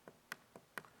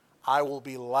 I will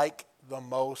be like the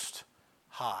Most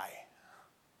High.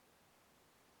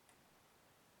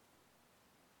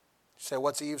 You say,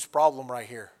 what's Eve's problem right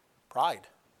here? Pride.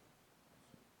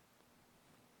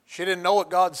 She didn't know what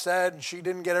God said, and she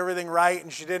didn't get everything right,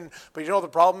 and she didn't. But you know what the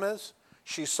problem is?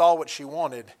 She saw what she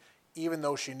wanted, even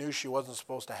though she knew she wasn't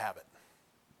supposed to have it.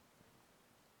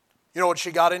 You know what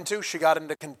she got into? She got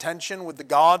into contention with the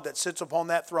God that sits upon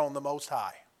that throne, the Most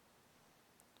High.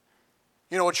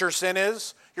 You know what your sin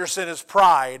is? Your sin is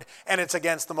pride, and it's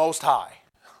against the Most High.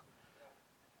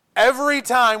 Every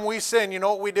time we sin, you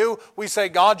know what we do? We say,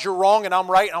 God, you're wrong, and I'm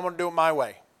right, and I'm going to do it my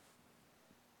way.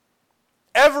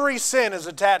 Every sin is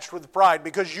attached with pride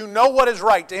because you know what is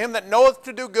right. To him that knoweth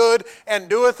to do good and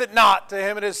doeth it not, to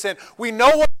him it is sin. We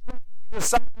know what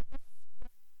is right.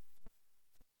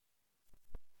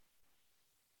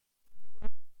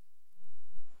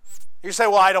 You say,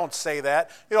 well, I don't say that.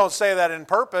 You don't say that in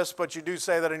purpose, but you do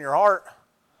say that in your heart.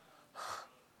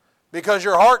 Because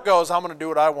your heart goes, I'm going to do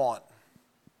what I want.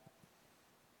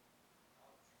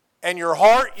 And your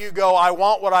heart, you go, I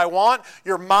want what I want.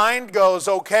 Your mind goes,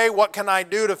 okay, what can I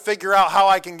do to figure out how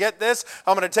I can get this?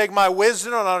 I'm going to take my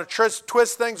wisdom and I'm going to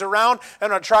twist things around and I'm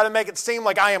going to try to make it seem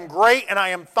like I am great and I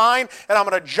am fine and I'm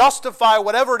going to justify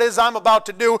whatever it is I'm about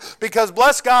to do because,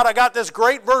 bless God, I got this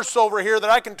great verse over here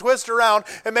that I can twist around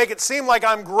and make it seem like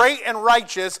I'm great and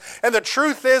righteous. And the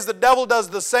truth is the devil does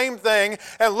the same thing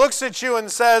and looks at you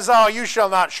and says, oh, you shall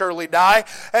not surely die.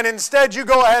 And instead you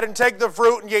go ahead and take the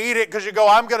fruit and you eat it because you go,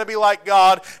 I'm going to be like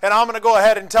God, and I'm going to go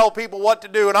ahead and tell people what to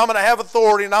do, and I'm going to have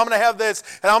authority, and I'm going to have this,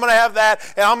 and I'm going to have that,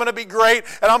 and I'm going to be great,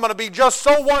 and I'm going to be just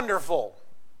so wonderful.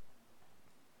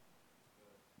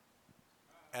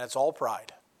 And it's all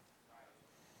pride.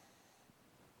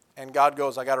 And God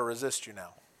goes, I got to resist you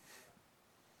now.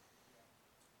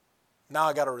 Now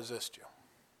I got to resist you.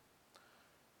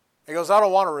 He goes, I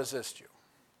don't want to resist you,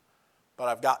 but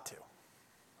I've got to.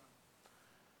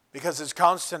 Because his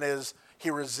constant is, he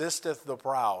resisteth the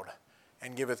proud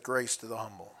and giveth grace to the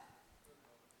humble.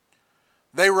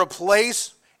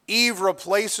 Eve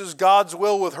replaces God's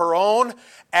will with her own.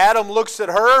 Adam looks at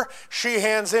her. She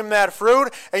hands him that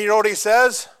fruit. And you know what he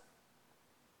says?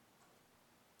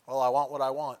 Well, I want what I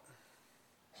want.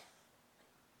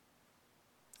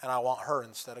 And I want her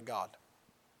instead of God.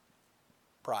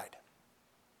 Pride.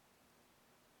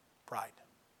 Pride.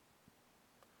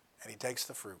 And he takes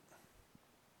the fruit.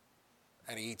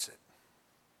 And he eats it.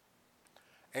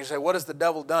 And you say, what has the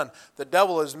devil done? The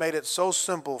devil has made it so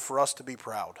simple for us to be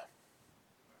proud.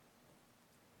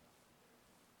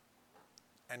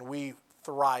 And we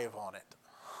thrive on it.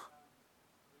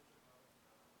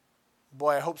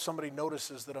 Boy, I hope somebody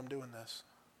notices that I'm doing this.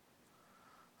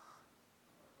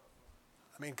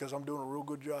 I mean, because I'm doing a real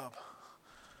good job.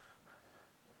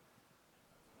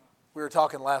 We were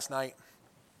talking last night,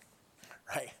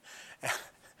 right?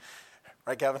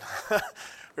 Right, Kevin?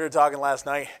 We were talking last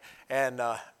night, and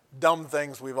dumb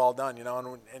things we've all done, you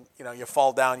know, and you know, you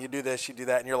fall down, you do this, you do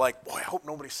that, and you're like, boy, I hope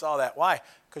nobody saw that. Why?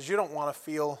 Because you don't want to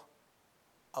feel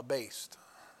abased,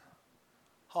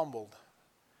 humbled.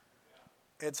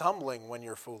 It's humbling when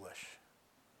you're foolish.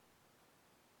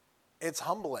 It's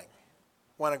humbling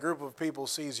when a group of people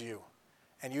sees you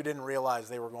and you didn't realize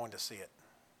they were going to see it.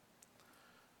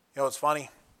 You know, it's funny.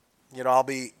 You know,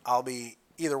 I'll be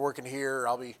either working here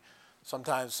or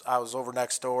sometimes I was over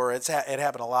next door. It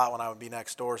happened a lot when I would be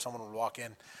next door. Someone would walk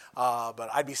in. But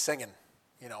I'd be singing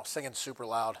super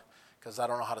loud because I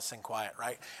don't know how to sing quiet,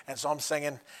 right? And so I'm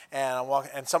singing and I'm walking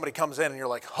and somebody comes in and you're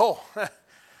like, oh,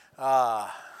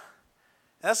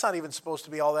 that's not even supposed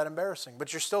to be all that embarrassing.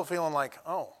 But you're still feeling like,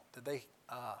 oh, did they,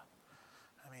 I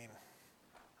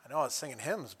know I was singing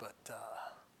hymns, but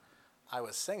I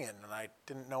was singing and I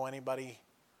didn't know anybody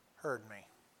heard me.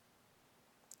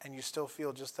 and you still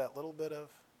feel just that little bit of,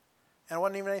 and it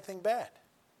wasn't even anything bad.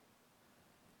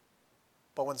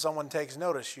 But when someone takes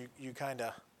notice, you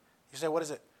say, what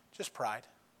is it? Just pride.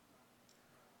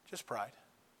 Just pride.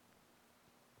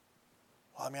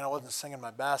 Well, I wasn't singing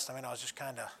my best. I was just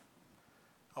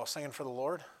I was singing for the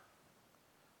Lord.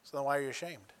 So then why are you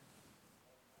ashamed?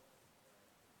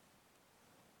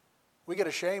 We get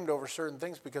ashamed over certain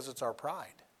things because it's our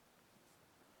pride.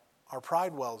 Our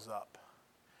pride wells up.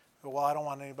 Well, I don't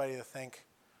want anybody to think,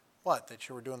 what, that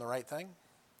you were doing the right thing?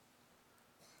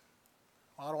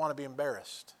 Well, I don't want to be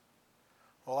embarrassed.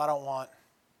 Well, I don't want...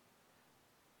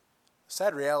 The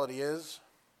sad reality is,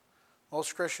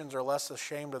 most Christians are less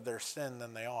ashamed of their sin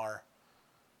than they are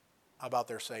about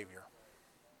their Savior.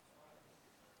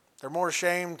 They're more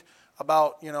ashamed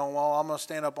about, well, I'm going to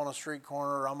stand up on a street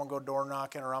corner, or I'm going to go door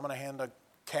knocking, or I'm going to hand a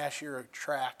cashier a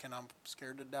tract, and I'm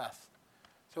scared to death.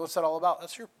 So what's that all about?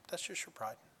 That's just your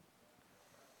pride.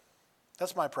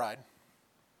 That's my pride.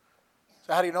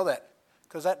 So how do you know that?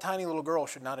 Because that tiny little girl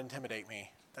should not intimidate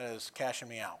me that is cashing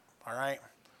me out, all right?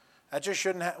 That just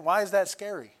shouldn't why is that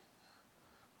scary?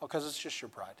 Well, because it's just your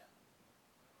pride.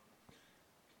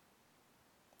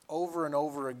 Over and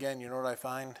over again, you know what I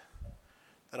find?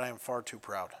 That I am far too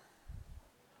proud.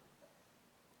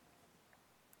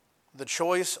 The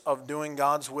choice of doing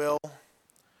God's will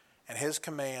and His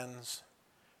commands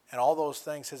and all those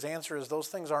things, His answer is those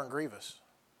things aren't grievous.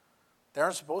 They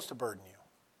aren't supposed to burden you.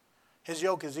 His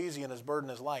yoke is easy and His burden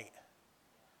is light.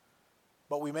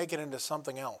 But we make it into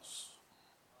something else.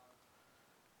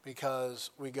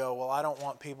 Because we go, well, I don't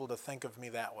want people to think of me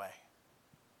that way.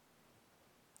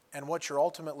 And what you're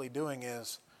ultimately doing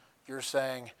is you're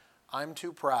saying, I'm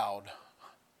too proud,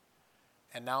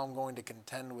 and now I'm going to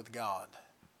contend with God,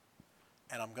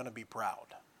 and I'm going to be proud.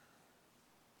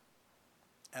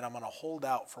 And I'm going to hold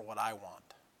out for what I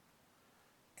want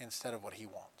instead of what He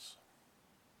wants.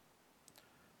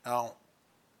 Now,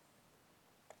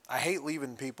 I hate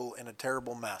leaving people in a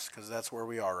terrible mess because that's where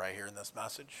we are right here in this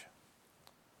message.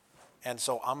 And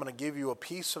so I'm going to give you a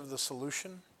piece of the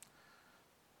solution,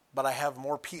 but I have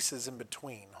more pieces in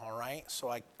between, all right? So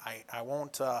I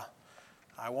won't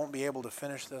be able to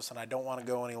finish this, and I don't want to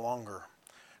go any longer.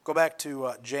 Go back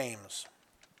to James.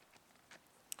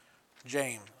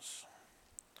 James,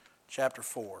 chapter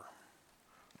 4,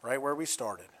 right where we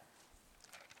started.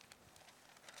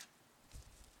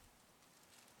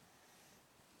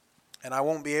 And I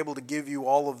won't be able to give you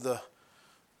all of the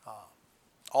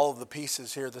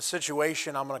pieces here. The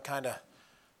situation I'm going to kind of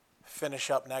finish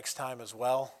up next time as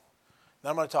well. Then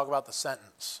I'm going to talk about the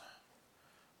sentence,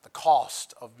 the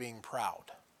cost of being proud.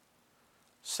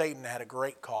 Satan had a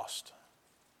great cost,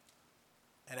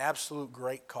 an absolute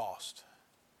great cost.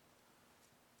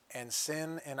 And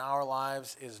sin in our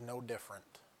lives is no different.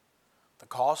 The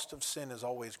cost of sin is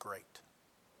always great.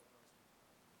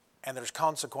 And there's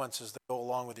consequences that go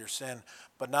along with your sin.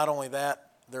 But not only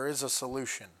that, there is a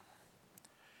solution.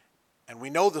 And we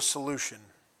know the solution.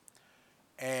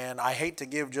 And I hate to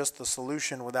give just the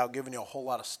solution without giving you a whole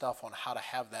lot of stuff on how to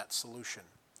have that solution.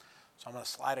 So I'm going to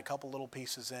slide a couple little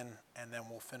pieces in, and then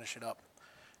we'll finish it up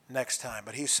next time.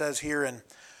 But he says here in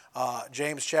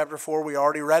James chapter 4, we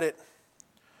already read it.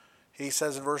 He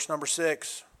says in verse number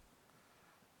 6,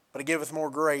 but He giveth more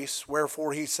grace,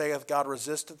 wherefore He saith, God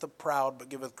resisteth the proud, but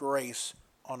giveth grace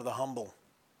unto the humble.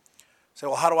 Say,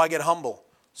 well, how do I get humble?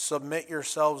 Submit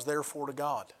yourselves therefore to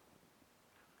God.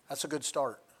 That's a good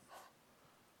start.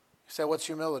 You say, what's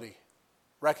humility?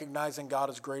 Recognizing God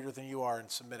is greater than you are and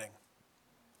submitting.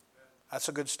 That's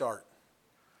a good start.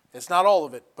 It's not all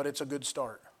of it, but it's a good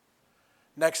start.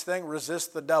 Next thing,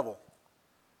 resist the devil.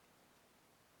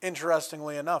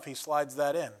 Interestingly enough, he slides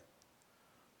that in. You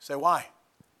say, why?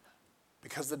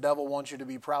 Because the devil wants you to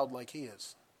be proud like he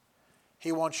is.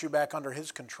 He wants you back under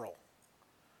his control.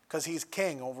 Because he's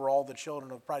king over all the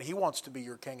children of pride. He wants to be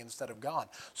your king instead of God.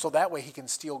 So that way he can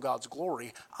steal God's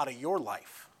glory out of your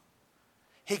life.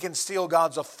 He can steal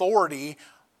God's authority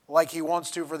like he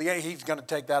wants to for the end. He's going to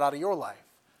take that out of your life.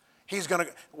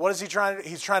 What is he trying to do?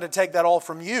 He's trying to take that all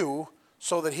from you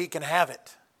so that he can have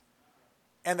it.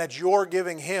 And that you're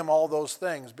giving him all those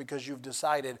things because you've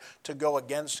decided to go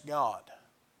against God.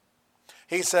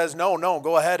 He says, no,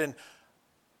 go ahead and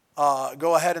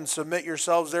submit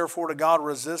yourselves therefore to God.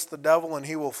 Resist the devil and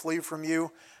he will flee from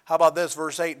you. How about this,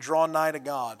 verse 8, draw nigh to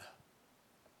God.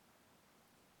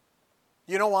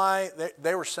 You know why?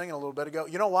 They were singing a little bit ago.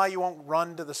 You know why you won't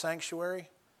run to the sanctuary?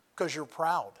 Because you're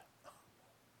proud.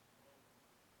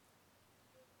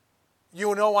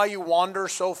 You know why you wander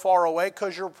so far away?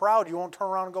 Because you're proud. You won't turn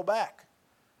around and go back.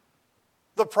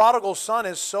 The prodigal son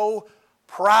is so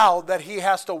proud that he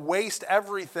has to waste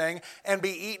everything and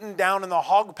be eaten down in the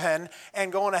hog pen and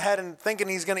going ahead and thinking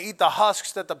he's going to eat the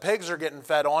husks that the pigs are getting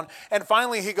fed on. And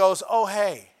finally he goes, oh,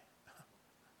 hey,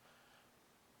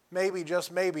 maybe, just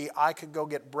maybe, I could go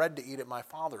get bread to eat at my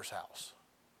father's house.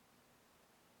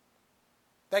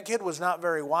 That kid was not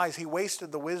very wise. He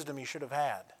wasted the wisdom he should have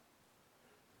had.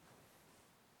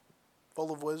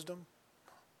 Full of wisdom.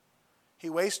 He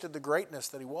wasted the greatness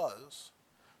that he was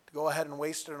to go ahead and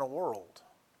waste it in a world.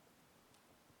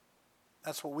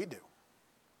 That's what we do.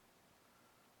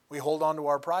 We hold on to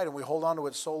our pride, and we hold on to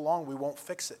it so long we won't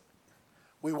fix it.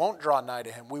 We won't draw nigh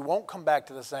to him. We won't come back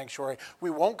to the sanctuary. We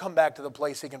won't come back to the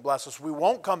place he can bless us. We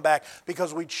won't come back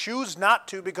because we choose not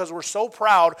to, because we're so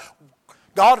proud.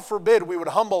 God forbid we would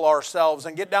humble ourselves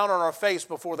and get down on our face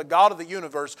before the God of the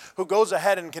universe, who goes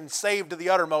ahead and can save to the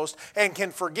uttermost and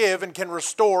can forgive and can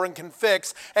restore and can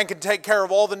fix and can take care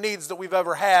of all the needs that we've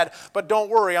ever had. But don't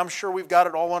worry, I'm sure we've got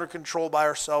it all under control by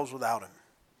ourselves without him.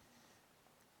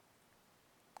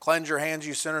 Cleanse your hands,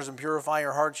 you sinners, and purify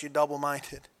your hearts, you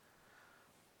double-minded.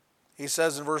 He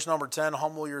says in verse number 10,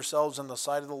 humble yourselves in the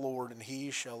sight of the Lord, and he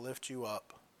shall lift you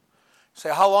up.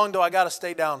 Say, how long do I got to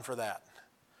stay down for that?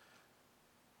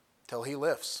 Till he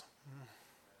lifts.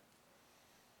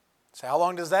 Say, how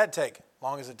long does that take? As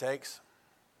long as it takes.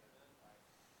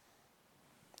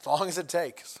 As long as it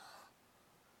takes.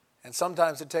 And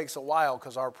sometimes it takes a while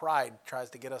because our pride tries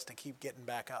to get us to keep getting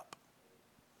back up.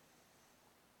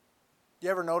 You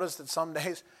ever notice that some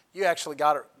days you actually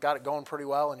got it going pretty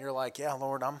well and you're like, yeah,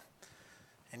 Lord,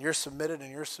 and you're submitted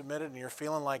and you're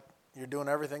feeling like you're doing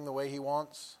everything the way he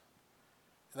wants.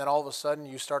 And then all of a sudden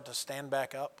you start to stand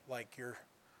back up like you're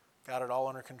got it all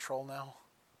under control now.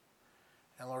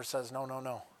 And the Lord says,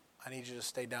 no. I need you to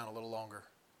stay down a little longer.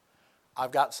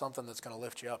 I've got something that's going to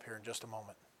lift you up here in just a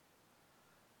moment.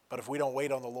 But if we don't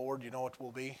wait on the Lord, you know what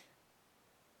we'll be?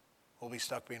 We'll be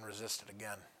stuck being resisted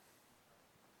again.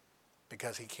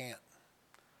 Because he can't.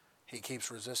 He keeps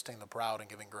resisting the proud and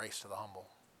giving grace to the humble.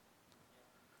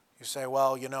 You say,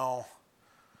 well,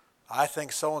 I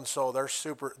think so-and-so,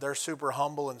 they're super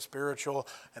humble and spiritual,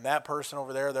 and that person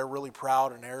over there, they're really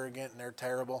proud and arrogant and they're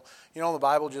terrible. The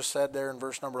Bible just said there in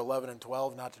verse number 11 and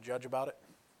 12 not to judge about it.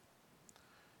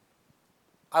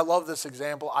 I love this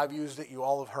example. I've used it. You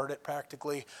all have heard it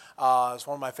practically. It's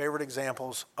one of my favorite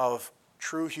examples of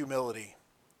true humility.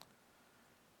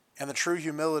 And the true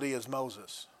humility is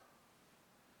Moses.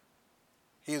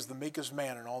 He is the meekest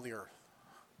man in all the earth.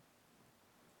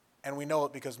 And we know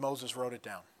it because Moses wrote it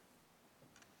down.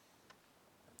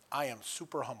 I am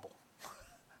super humble.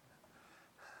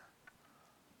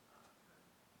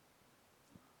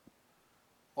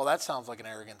 Well, that sounds like an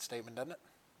arrogant statement, doesn't it?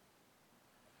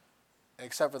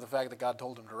 Except for the fact that God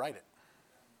told him to write it.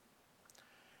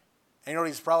 And you know what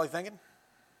he's probably thinking?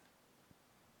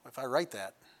 If I write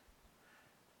that,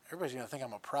 everybody's going to think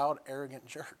I'm a proud, arrogant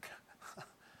jerk.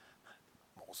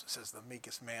 Moses is the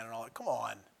meekest man and all that. Come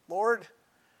on, Lord.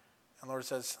 And the Lord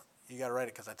says, you got to write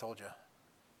it because I told you.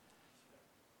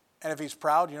 And if he's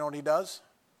proud, you know what he does?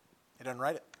 He doesn't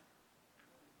write it.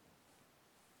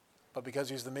 But because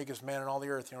he's the meekest man in all the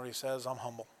earth, you know what he says? I'm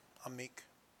humble. I'm meek.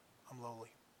 I'm lowly.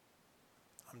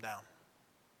 I'm down.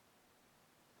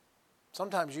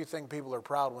 Sometimes you think people are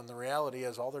proud when the reality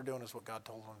is all they're doing is what God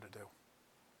told them to do.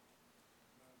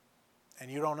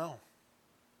 And you don't know.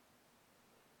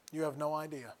 You have no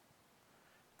idea.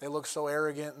 They look so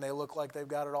arrogant and they look like they've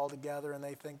got it all together and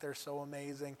they think they're so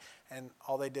amazing. And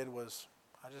all they did was,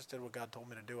 I just did what God told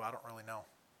me to do. I don't really know.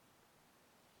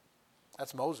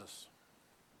 That's Moses.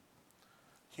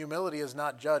 Humility is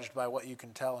not judged by what you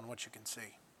can tell and what you can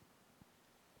see.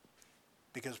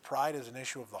 Because pride is an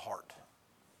issue of the heart.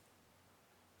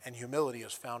 And humility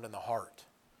is found in the heart,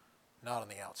 not on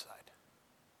the outside.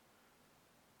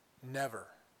 Never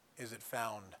is it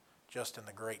found just in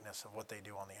the greatness of what they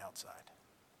do on the outside.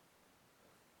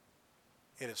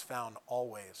 It is found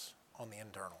always on the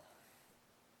internal.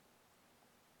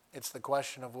 It's the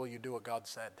question of, will you do what God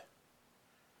said?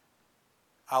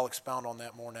 I'll expound on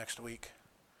that more next week.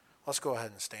 Let's go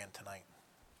ahead and stand tonight.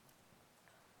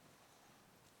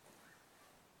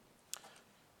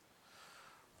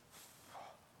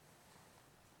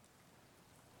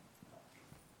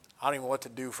 I don't even know what to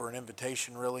do for an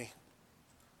invitation, really.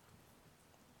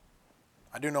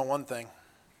 I do know one thing.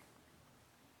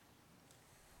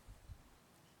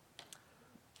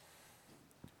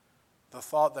 The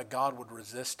thought that God would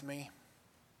resist me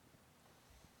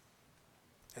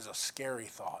is a scary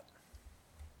thought.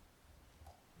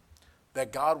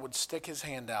 That God would stick his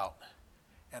hand out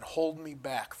and hold me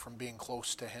back from being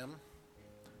close to him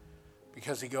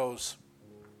because he goes,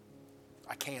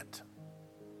 I can't.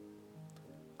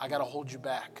 I got to hold you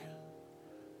back.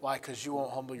 Why? Because you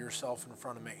won't humble yourself in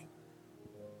front of me.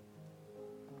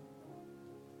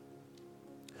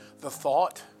 The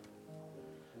thought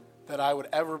that I would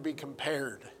ever be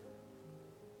compared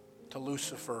to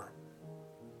Lucifer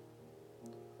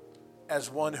as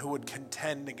one who would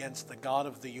contend against the God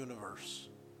of the universe,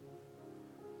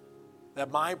 that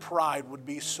my pride would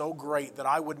be so great that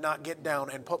I would not get down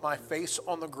and put my face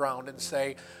on the ground and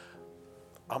say,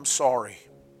 I'm sorry.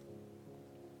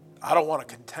 I don't want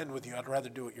to contend with you. I'd rather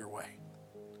do it your way.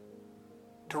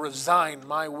 To resign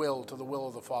my will to the will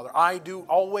of the Father. I do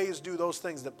always do those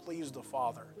things that please the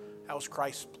Father. How's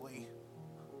Christ's plea?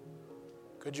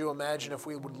 Could you imagine if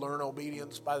we would learn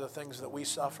obedience by the things that we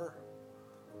suffer?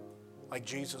 Like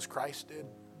Jesus Christ did?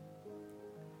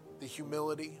 The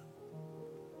humility.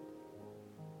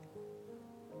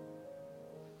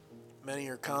 Many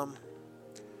are come.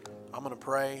 I'm going to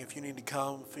pray. If you need to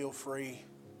come, feel free.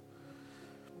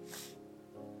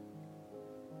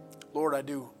 Lord, I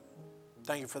do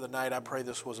thank you for the night. I pray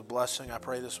this was a blessing. I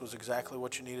pray this was exactly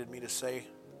what you needed me to say.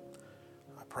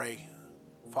 I pray,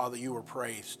 Father, you were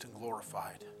praised and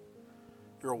glorified.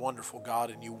 You're a wonderful God,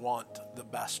 and you want the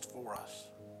best for us.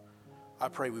 I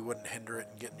pray we wouldn't hinder it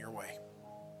and get in your way.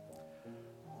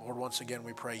 Lord, once again,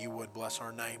 we pray you would bless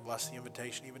our night, bless the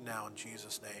invitation even now in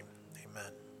Jesus' name.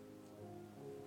 Amen.